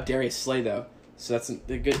Miller. pick up Darius Slay, though. So that's a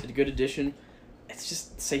good addition. It's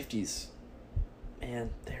just safeties.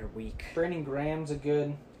 Man, they're weak. Brandon Graham's a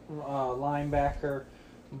good linebacker,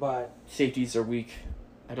 but safeties are weak.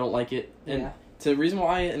 I don't like it. And yeah. the reason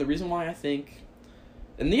why I think,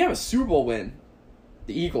 and they have a Super Bowl win,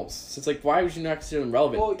 the Eagles. So it's like, why would you not consider them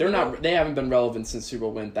relevant? Well, They're not. They haven't been relevant since Super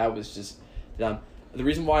Bowl win. That was just dumb. The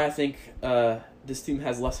reason why I think this team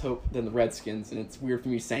has less hope than the Redskins, and it's weird for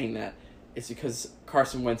me saying that, is because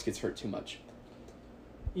Carson Wentz gets hurt too much.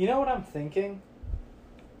 You know what I'm thinking?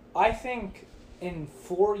 I think in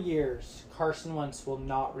 4 years, Carson Wentz will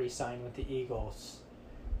not re-sign with the Eagles.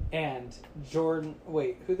 And Jordan...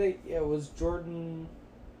 Wait, it was Jordan...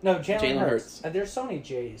 No, Jalen Hurts. There's so many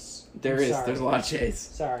J's. There's a lot of J's.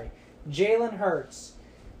 Sorry. Jalen Hurts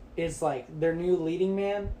is like their new leading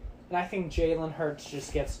man, and I think Jalen Hurts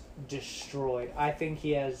just gets destroyed. I think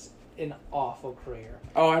he has an awful career.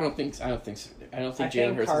 Oh, I don't think so. I don't think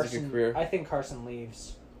Jalen Hurts has a good career. I think Carson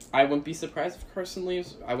leaves. I wouldn't be surprised if Carson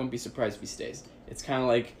leaves. I wouldn't be surprised if he stays. It's kind of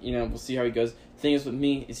like, we'll see how he goes. The thing is with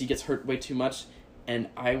me is he gets hurt way too much, and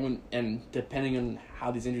depending on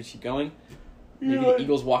how these injuries keep going, maybe the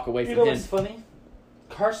Eagles walk away from him. You know what's funny?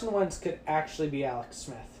 Carson Wentz could actually be Alex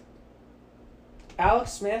Smith.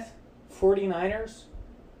 Alex Smith, 49ers.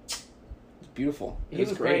 It's beautiful. He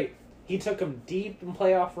was great. He took him deep in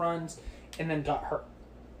playoff runs and then got hurt.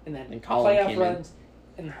 And then Colin playoff came runs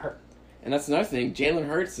and hurt. And that's another thing. Jalen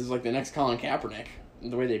Hurts is like the next Colin Kaepernick,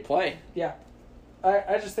 the way they play. Yeah.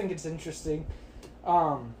 I just think it's interesting.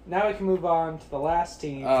 Now we can move on to the last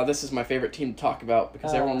team. This is my favorite team to talk about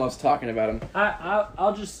because everyone loves talking about them.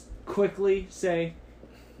 I'll just quickly say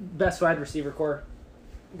best wide receiver core.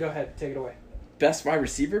 Go ahead, take it away. Best wide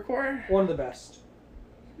receiver core? One of the best.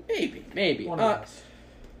 Maybe. One of the best.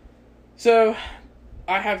 So,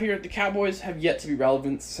 I have here the Cowboys have yet to be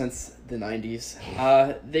relevant since the 90s.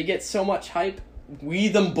 They get so much hype. We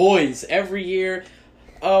them boys every year.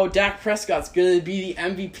 Oh, Dak Prescott's going to be the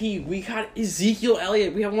MVP. We got Ezekiel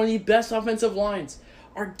Elliott. We have one of the best offensive lines.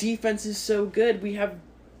 Our defense is so good. We have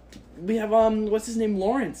what's his name,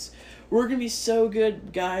 Lawrence. We're going to be so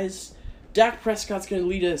good, guys. Dak Prescott's going to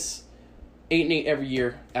lead us 8-8 every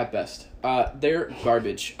year at best. They're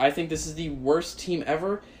garbage. I think this is the worst team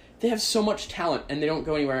ever. They have so much talent, and they don't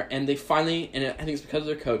go anywhere. And they finally, and I think it's because of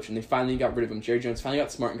their coach, and they finally got rid of him. Jerry Jones finally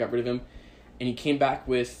got smart and got rid of him. and he came back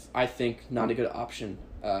with, I think, not a good option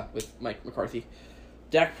with Mike McCarthy.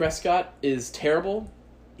 Dak Prescott is terrible.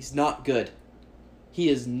 He's not good. He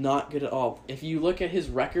is not good at all. If you look at his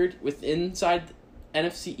record inside the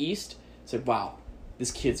NFC East, it's like, wow,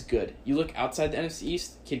 this kid's good. You look outside the NFC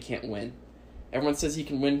East, kid can't win. Everyone says he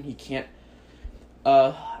can win, he can't.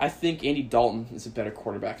 I think Andy Dalton is a better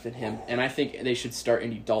quarterback than him, and I think they should start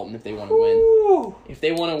Andy Dalton if they want to win. If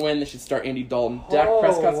they want to win, they should start Andy Dalton. Dak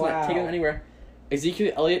Prescott's not taking him anywhere.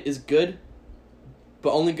 Ezekiel Elliott is good,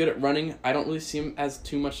 but only good at running. I don't really see him as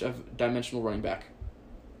too much of a dimensional running back.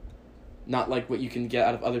 Not like what you can get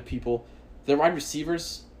out of other people. Their wide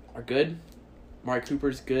receivers are good. Amari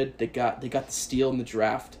Cooper's good. They got the steal in the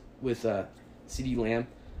draft with CeeDee Lamb.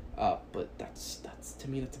 But that's to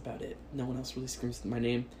me, that's about it. No one else really screams my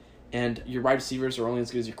name. And your wide receivers are only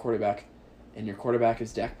as good as your quarterback. And your quarterback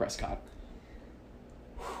is Dak Prescott.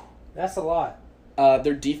 That's a lot.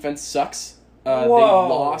 Their defense sucks. They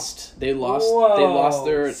lost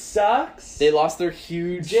their sucks. They lost their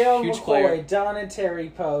huge McCoy, player.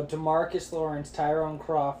 Donatari Poe, DeMarcus Lawrence, Tyrone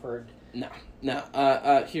Crawford. No.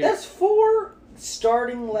 Here. That's 4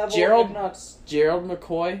 starting level. Gerald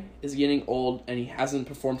McCoy is getting old, and he hasn't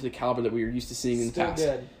performed to the caliber that we were used to seeing in the past.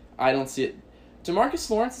 Good. I don't see it. DeMarcus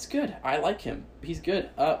Lawrence is good. I like him. He's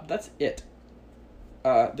good. That's it.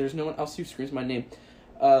 There's no one else who screams my name.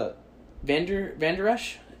 Van Der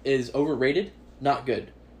Esch is overrated. Not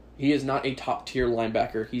good. He is not a top tier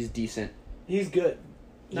linebacker. He's decent. He's good.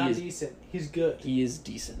 Decent. He's good. He is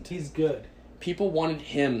decent. He's good. People wanted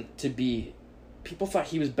him to be. People thought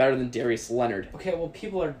he was better than Darius Leonard. Okay, well,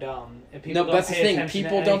 people are dumb. And no, but that's the thing.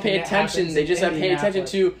 People don't pay attention. They just have paid attention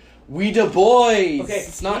to We Da Boys. Okay,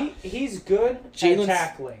 it's not. He's good at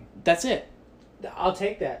tackling. That's it. I'll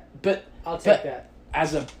take that. But I'll take that.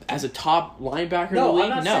 As a top linebacker in the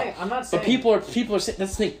league, I'm not saying. But people are saying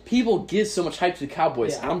that's the thing. People give so much hype to the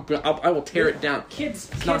Cowboys. Yeah. I will tear it down. Kids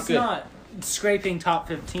not scraping top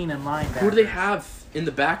 15 in linebackers. Who do they have in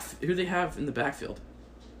the backfield?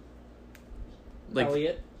 Like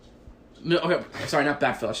Elliott. No, okay. Sorry, not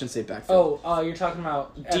backfield. I shouldn't say backfield. Oh, you're talking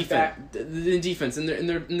about defense. The defense in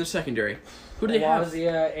their secondary. Who do they have?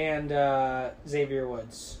 Wazia and Xavier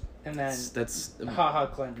Woods, and then that's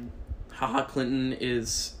HaHa Clinton. HaHa Clinton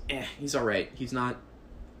is he's all right. He's not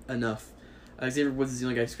enough. Xavier Woods is the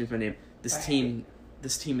only guy who screams my name. This team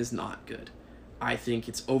is not good. I think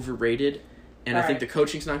it's overrated, and I think the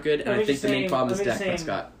coaching's not good, and I think the main problem is Dak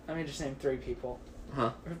Prescott. Let me just name 3 people.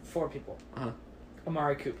 4 people.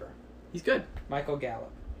 Amari Cooper. He's good. Michael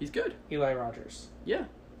Gallup. He's good. Eli Rogers. Yeah.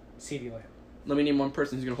 CeeDee Lamb. Let me name one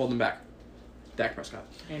person who's going to hold them back. Dak Prescott.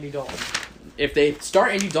 Andy Dalton. If they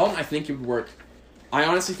start Andy Dalton, I think it would work. I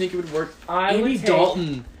honestly think it would work. Andy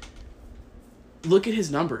Dalton, look at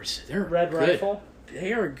his numbers. They're Red good. Rifle.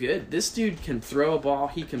 They are good. This dude can throw a ball.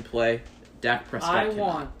 He can play. Dak Prescott cannot.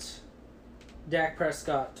 Want Dak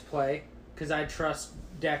Prescott to play because I trust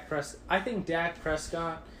Dak Prescott. I think Dak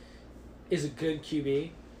Prescott is a good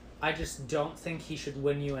QB. I just don't think he should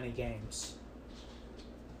win you any games.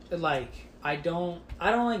 I don't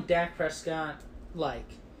like Dak Prescott.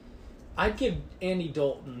 I'd give Andy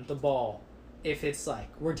Dalton the ball if it's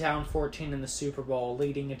we're down 14 in the Super Bowl,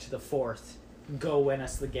 leading into the 4th, go win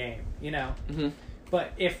us the game, Mm-hmm.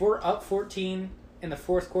 But if we're up 14 in the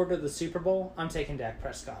 4th quarter of the Super Bowl, I'm taking Dak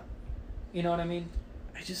Prescott. You know what I mean?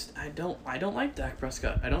 I don't like Dak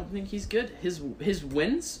Prescott. I don't think he's good. His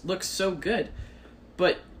wins look so good.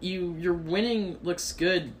 But your winning looks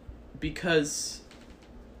good because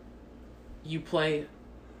you play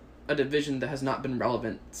a division that has not been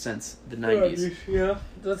relevant since the 90s. Yeah,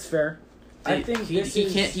 that's fair. I think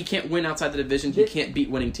he can't win outside the division. He can't beat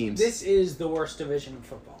winning teams. This is the worst division in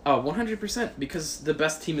football. Oh, 100%, because the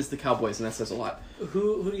best team is the Cowboys, and that says a lot.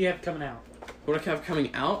 Who do you have coming out? Who do I have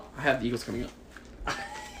coming out? I have the Eagles coming out.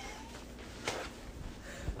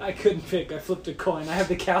 I couldn't pick. I flipped a coin. I have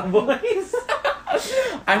the Cowboys.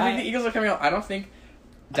 I think the Eagles are coming out. I don't think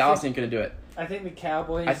Dallas ain't going to do it. I think the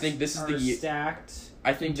Cowboys are stacked.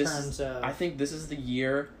 I think this is the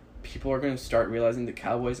year people are going to start realizing the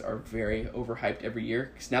Cowboys are very overhyped every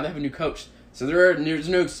year because now they have a new coach. So there's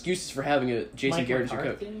no excuses for having a Jason Garrett as your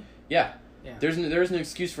coach. Yeah. There's no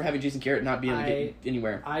excuse for having Jason Garrett not being able to get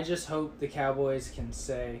anywhere. I just hope the Cowboys can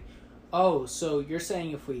say, "Oh, so you're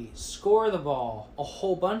saying if we score the ball a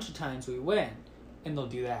whole bunch of times we win," and they'll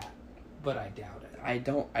do that. But I doubt it. I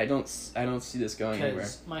don't see this going anywhere.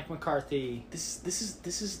 Because Mike McCarthy. This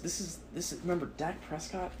is remember Dak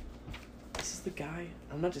Prescott. This is the guy.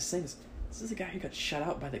 I'm not just saying this. This is the guy who got shut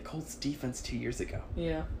out by the Colts defense 2 years ago.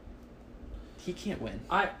 Yeah. He can't win.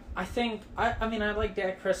 I think I like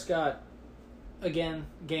Dak Prescott. Again,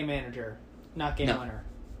 game manager. not game No. winner.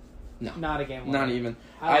 No. Not a game winner. Not even.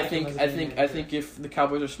 I I think if the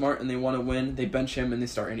Cowboys are smart and they want to win, they bench him and they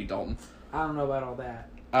start Andy Dalton. I don't know about all that.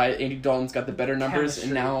 Andy Dalton's got the better numbers,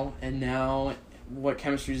 Chemistry. and now, what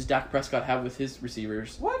chemistry does Dak Prescott have with his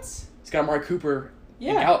receivers? What? He's got Amari Cooper and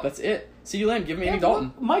Yeah. Gallup. That's it. CeeDee Lamb, give me Andy Yeah,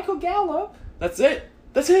 Dalton. Michael Gallup. That's it.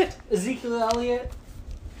 That's it. Ezekiel Elliott.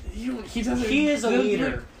 He doesn't. He is a doesn't-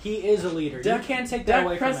 leader. He is a leader. Dak- You can't take that Dak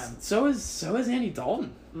away Pres- from him. So is Andy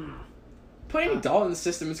Dalton. Mm. Put Andy Dalton in the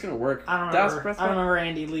system. It's gonna work. I don't Dak remember. Prescott- I don't remember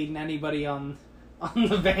Andy leading anybody on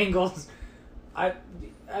the Bengals. I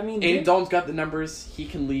mean, Andy Dalton's got the numbers. He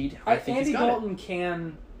can lead. I think Andy he's got Dalton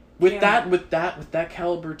can. it. With that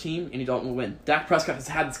caliber team, Andy Dalton will win. Dak Prescott has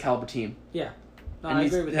had this caliber team. Yeah. No, And I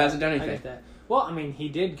he's- agree with he that. hasn't done I anything. get that. Well, I mean, he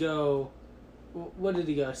did go. What did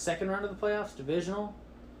he go? Second round of the playoffs, divisional.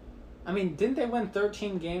 I mean, didn't they win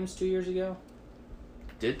 13 games 2 years ago?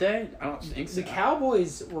 Did they? I don't think so. The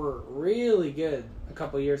Cowboys were really good a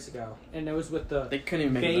couple years ago, and it was with the They couldn't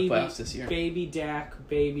even make it to the playoffs this year. baby Dak,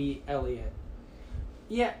 baby Elliott.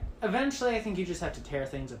 Yeah, eventually I think you just have to tear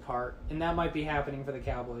things apart, and that might be happening for the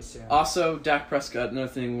Cowboys soon. Also, Dak Prescott. Another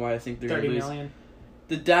thing why I think they're gonna 30 lose. million.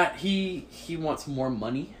 The Dak he wants more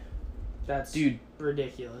money. That's Dude,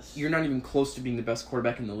 ridiculous. you're not even close to being the best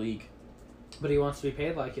quarterback in the league. But he wants to be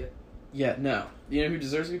paid like it. Yeah, no. You know who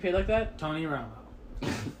deserves to be paid like that? Tony Romo.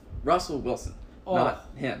 Russell Wilson, Oh. not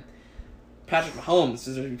him. Patrick Mahomes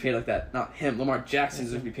deserves to be paid like that, not him. Lamar Jackson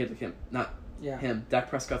deserves to be paid like him, not Yeah. him. Dak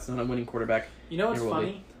Prescott's not a winning quarterback. You know what's Never will be.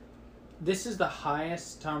 funny? This is the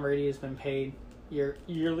highest Tom Brady has been paid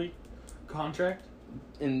yearly contract.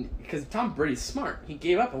 And because Tom Brady's smart, he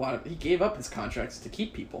gave up his contracts to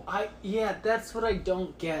keep people. That's what I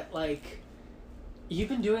don't get. Like, you've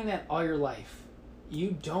been doing that all your life.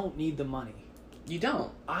 You don't need the money. You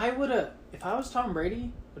don't. I would have, if I was Tom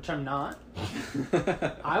Brady, which I'm not,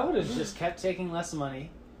 I would have just kept taking less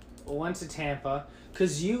money, went to Tampa,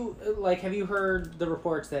 because have you heard the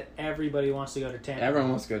reports that everybody wants to go to Tampa?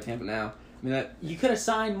 Everyone wants to go to Tampa now. I mean, You could have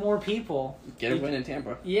signed more people. get a win in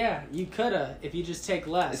Tampa. Yeah, you could have, if you just take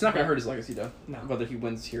less. It's not going to hurt his legacy, though. No. Whether he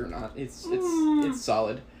wins here or not, it's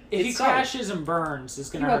solid. If It's he solid. crashes and burns, it's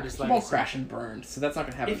going to hurt his He legacy. won't crash and burn, so that's not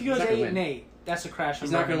going to happen. If he goes He's not gonna 8-8, that's a crash and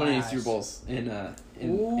He's burn. not going to win in any my Super eyes. Bowls in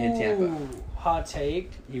Tampa. Ooh, hot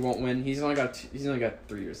take. He won't win. He's only got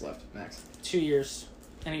 3 years left max. 2 years,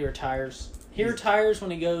 and he retires. He retires when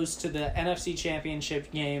he goes to the NFC Championship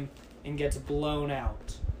game and gets blown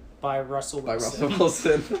out by Russell By Wilson.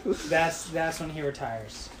 Russell Wilson. That's when he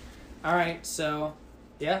retires. All right, so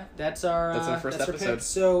yeah, that's our first that's our episode. pick.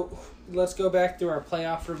 So let's go back through our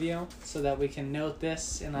playoff review so that we can note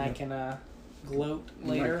this and I Yep. can gloat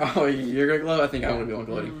later. Oh, you're going to gloat? I think I'm going to be on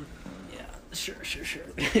gloating. Yeah, sure. Sure.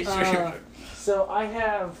 So I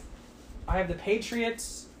have the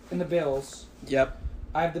Patriots and the Bills. Yep.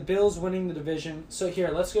 I have the Bills winning the division. So here,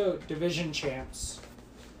 let's go division champs.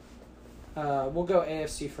 We'll go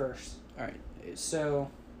AFC first. All right. So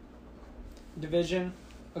division.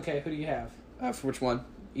 Okay, who do you have? For which one?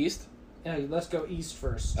 East? Let's go East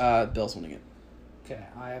first. Bills winning it. Okay,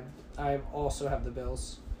 I also have the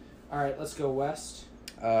Bills. All right, let's go West.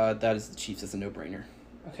 That is the Chiefs. That's a no-brainer.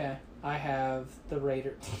 Okay, I have the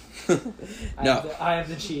Raiders. No. I have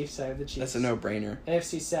the Chiefs. That's a no-brainer.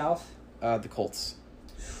 AFC South. The Colts.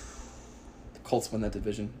 The Colts win that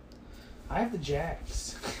division. I have the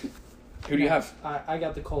Jags. Who do you have? I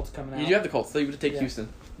got the Colts coming out. You do have the Colts. They would take Yeah. Houston.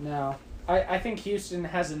 No. I think Houston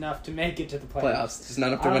has enough to make it to the playoffs. Just not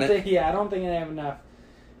enough to win it. I don't think they have enough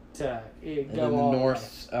to And go in the all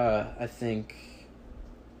North, I think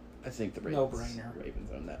the Ravens. No-brainer.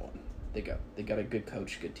 Ravens own that one. They got a good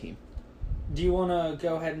coach, good team. Do you want to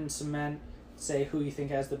go ahead and say who you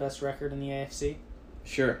think has the best record in the AFC?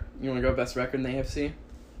 Sure. You want to go best record in the AFC?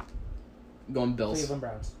 I'm going Bills. Cleveland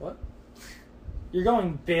Browns. What? You're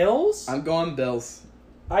going Bills? I'm going Bills.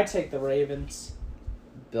 I take the Ravens.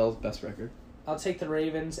 Bills best record. I'll take the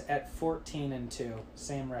Ravens at 14-2,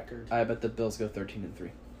 same record. I bet the Bills go 13-3.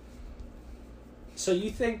 So you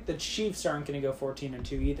think the Chiefs aren't going to go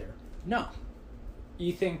 14-2 either? No.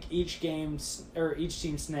 You think each team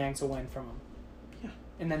snags a win from them? Yeah.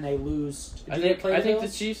 And then they lose. I they play the think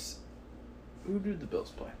Bills? the Chiefs. Who do the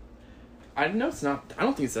Bills play? I know it's not. I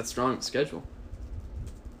don't think it's that strong a schedule.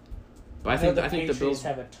 But I think the Patriots Bills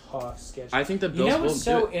have a tough schedule. I think the Bills You know will what's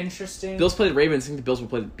so do it. interesting? Bills play the Ravens. I think the Bills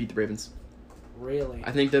will beat the Ravens. Really?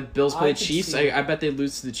 I think the Bills play I the could Chiefs. see I bet they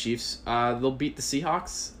lose to the Chiefs. They'll beat the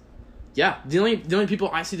Seahawks. Yeah, the only people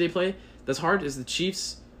I see they play that's hard is the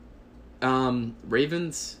Chiefs,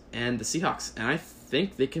 Ravens, and the Seahawks. And I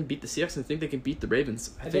think they can beat the Seahawks and I think they can beat the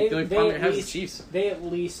Ravens. I think the only problem they have is the Chiefs. They at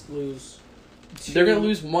least lose They're going to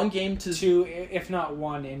lose one game to... Two, if not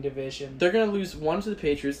one, in division. They're going to lose one to the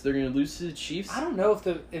Patriots. They're going to lose to the Chiefs. I don't know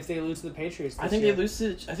if they lose to the Patriots this I think year. they lose to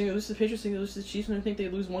the Patriots. I think they lose to the Chiefs, and I think they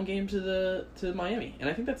lose one game to Miami. And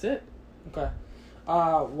I think that's it. Okay.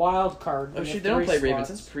 Wild card. Oh shit! They don't play Ravens.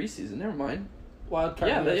 That's preseason. Never mind. Wild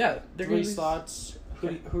card. Yeah. They're 3 gonna slots.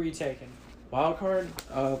 Okay. Who are you taking? Wild card.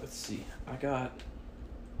 Let's see. I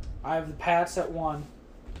have the Pats at 1.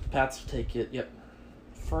 Pats will take it. Yep.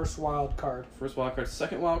 First wild card. First wild card.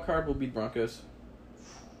 Second wild card will be the Broncos.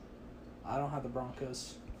 I don't have the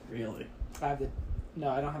Broncos. Really? I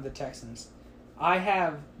don't have the Texans. I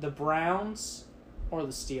have the Browns or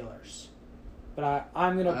the Steelers. But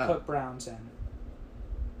I'm going to put Browns in.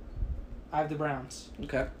 I have the Browns.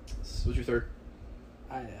 Okay. So what's your third?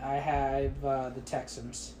 I have the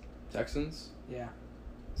Texans. Texans? Yeah.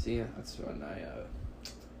 See, that's when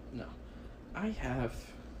no. I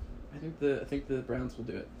think the Browns will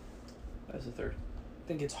do it. That's the third. I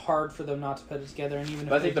think it's hard for them not to put it together, and even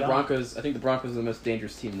But if I think the Broncos are the most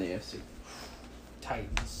dangerous team in the AFC.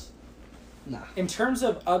 Titans. Nah. In terms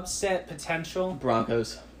of upset potential,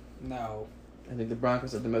 Broncos. no. I think the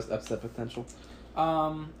Broncos have the most upset potential.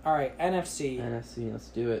 All right, NFC. NFC, let's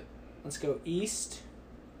do it. Let's go East.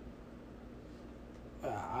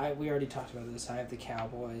 We already talked about this. I have the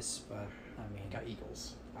Cowboys, but I mean, Got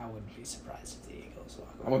Eagles. I wouldn't be surprised if the Eagles walk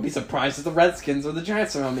away. I wouldn't be surprised if the Redskins or the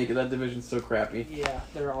Giants somehow make it. That division's so crappy. Yeah,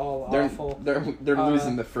 they're all They're awful. they're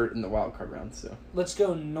losing the first in the wild card round. So Let's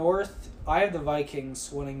go North. I have the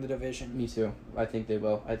Vikings winning the division. me too. I think they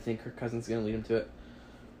will. I think Kirk Cousins is gonna lead them to it.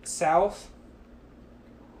 South.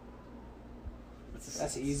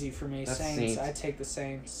 That's easy for me. That's Saints. Saints. I take the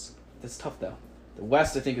Saints. That's tough though. The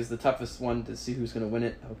West, I think, is the toughest one to see who's going to win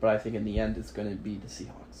it, but I think in the end it's going to be the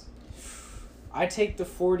Seahawks. I take the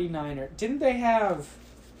 49ers. Didn't they have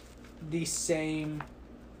the same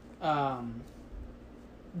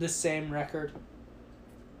record?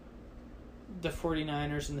 The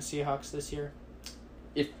 49ers and the Seahawks this year?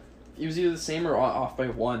 It was either the same or off by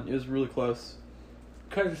 1. It was really close.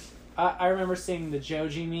 Because I remember seeing the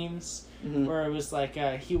Joji memes where it was like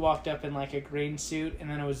he walked up in like a green suit and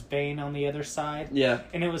then it was Bane on the other side. Yeah.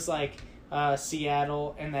 And it was like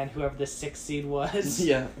Seattle and then whoever the 6th seed was.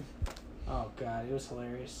 Yeah. Oh, God. It was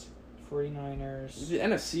hilarious. 49ers. The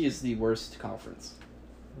NFC is the worst conference.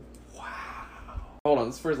 Wow. Hold on.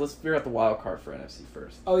 Let's figure out the wild card for NFC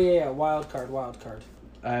first. Oh, yeah. Wild card.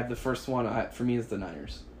 I have the first one. For me, is the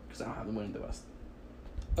Niners. Because I don't have them winning the West.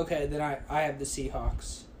 Okay, then I have the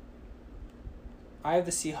Seahawks. I have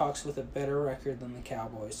the Seahawks with a better record than the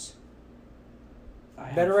Cowboys.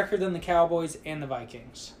 Better record than the Cowboys and the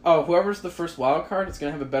Vikings. Oh, whoever's the first wild card is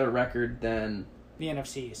going to have a better record than The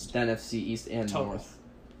NFC East. than NFC East and Total. North.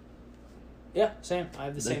 Yeah, same. I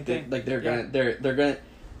have the same thing. They're gonna.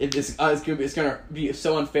 It's gonna be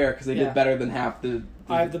so unfair because they did better than half the.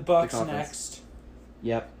 I have the Bucks conference. next.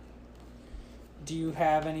 Yep. Do you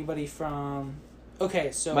have anybody from?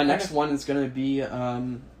 Okay, so my next one is gonna be It's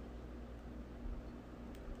a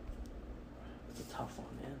tough one,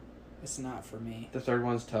 man. It's not for me. The third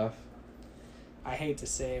one's tough. I hate to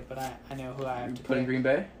say it, but I know who I have to Put in pick. Green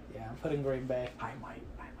Bay. Yeah, I'm putting Green Bay. I might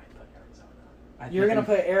put Arizona. You're gonna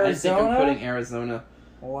put Arizona? I think I'm putting Arizona.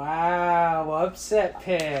 Wow, upset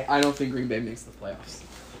pick. I don't think Green Bay makes the playoffs.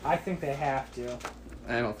 I think they have to.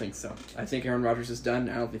 I don't think so. I think Aaron Rodgers is done.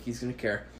 I don't think he's gonna care.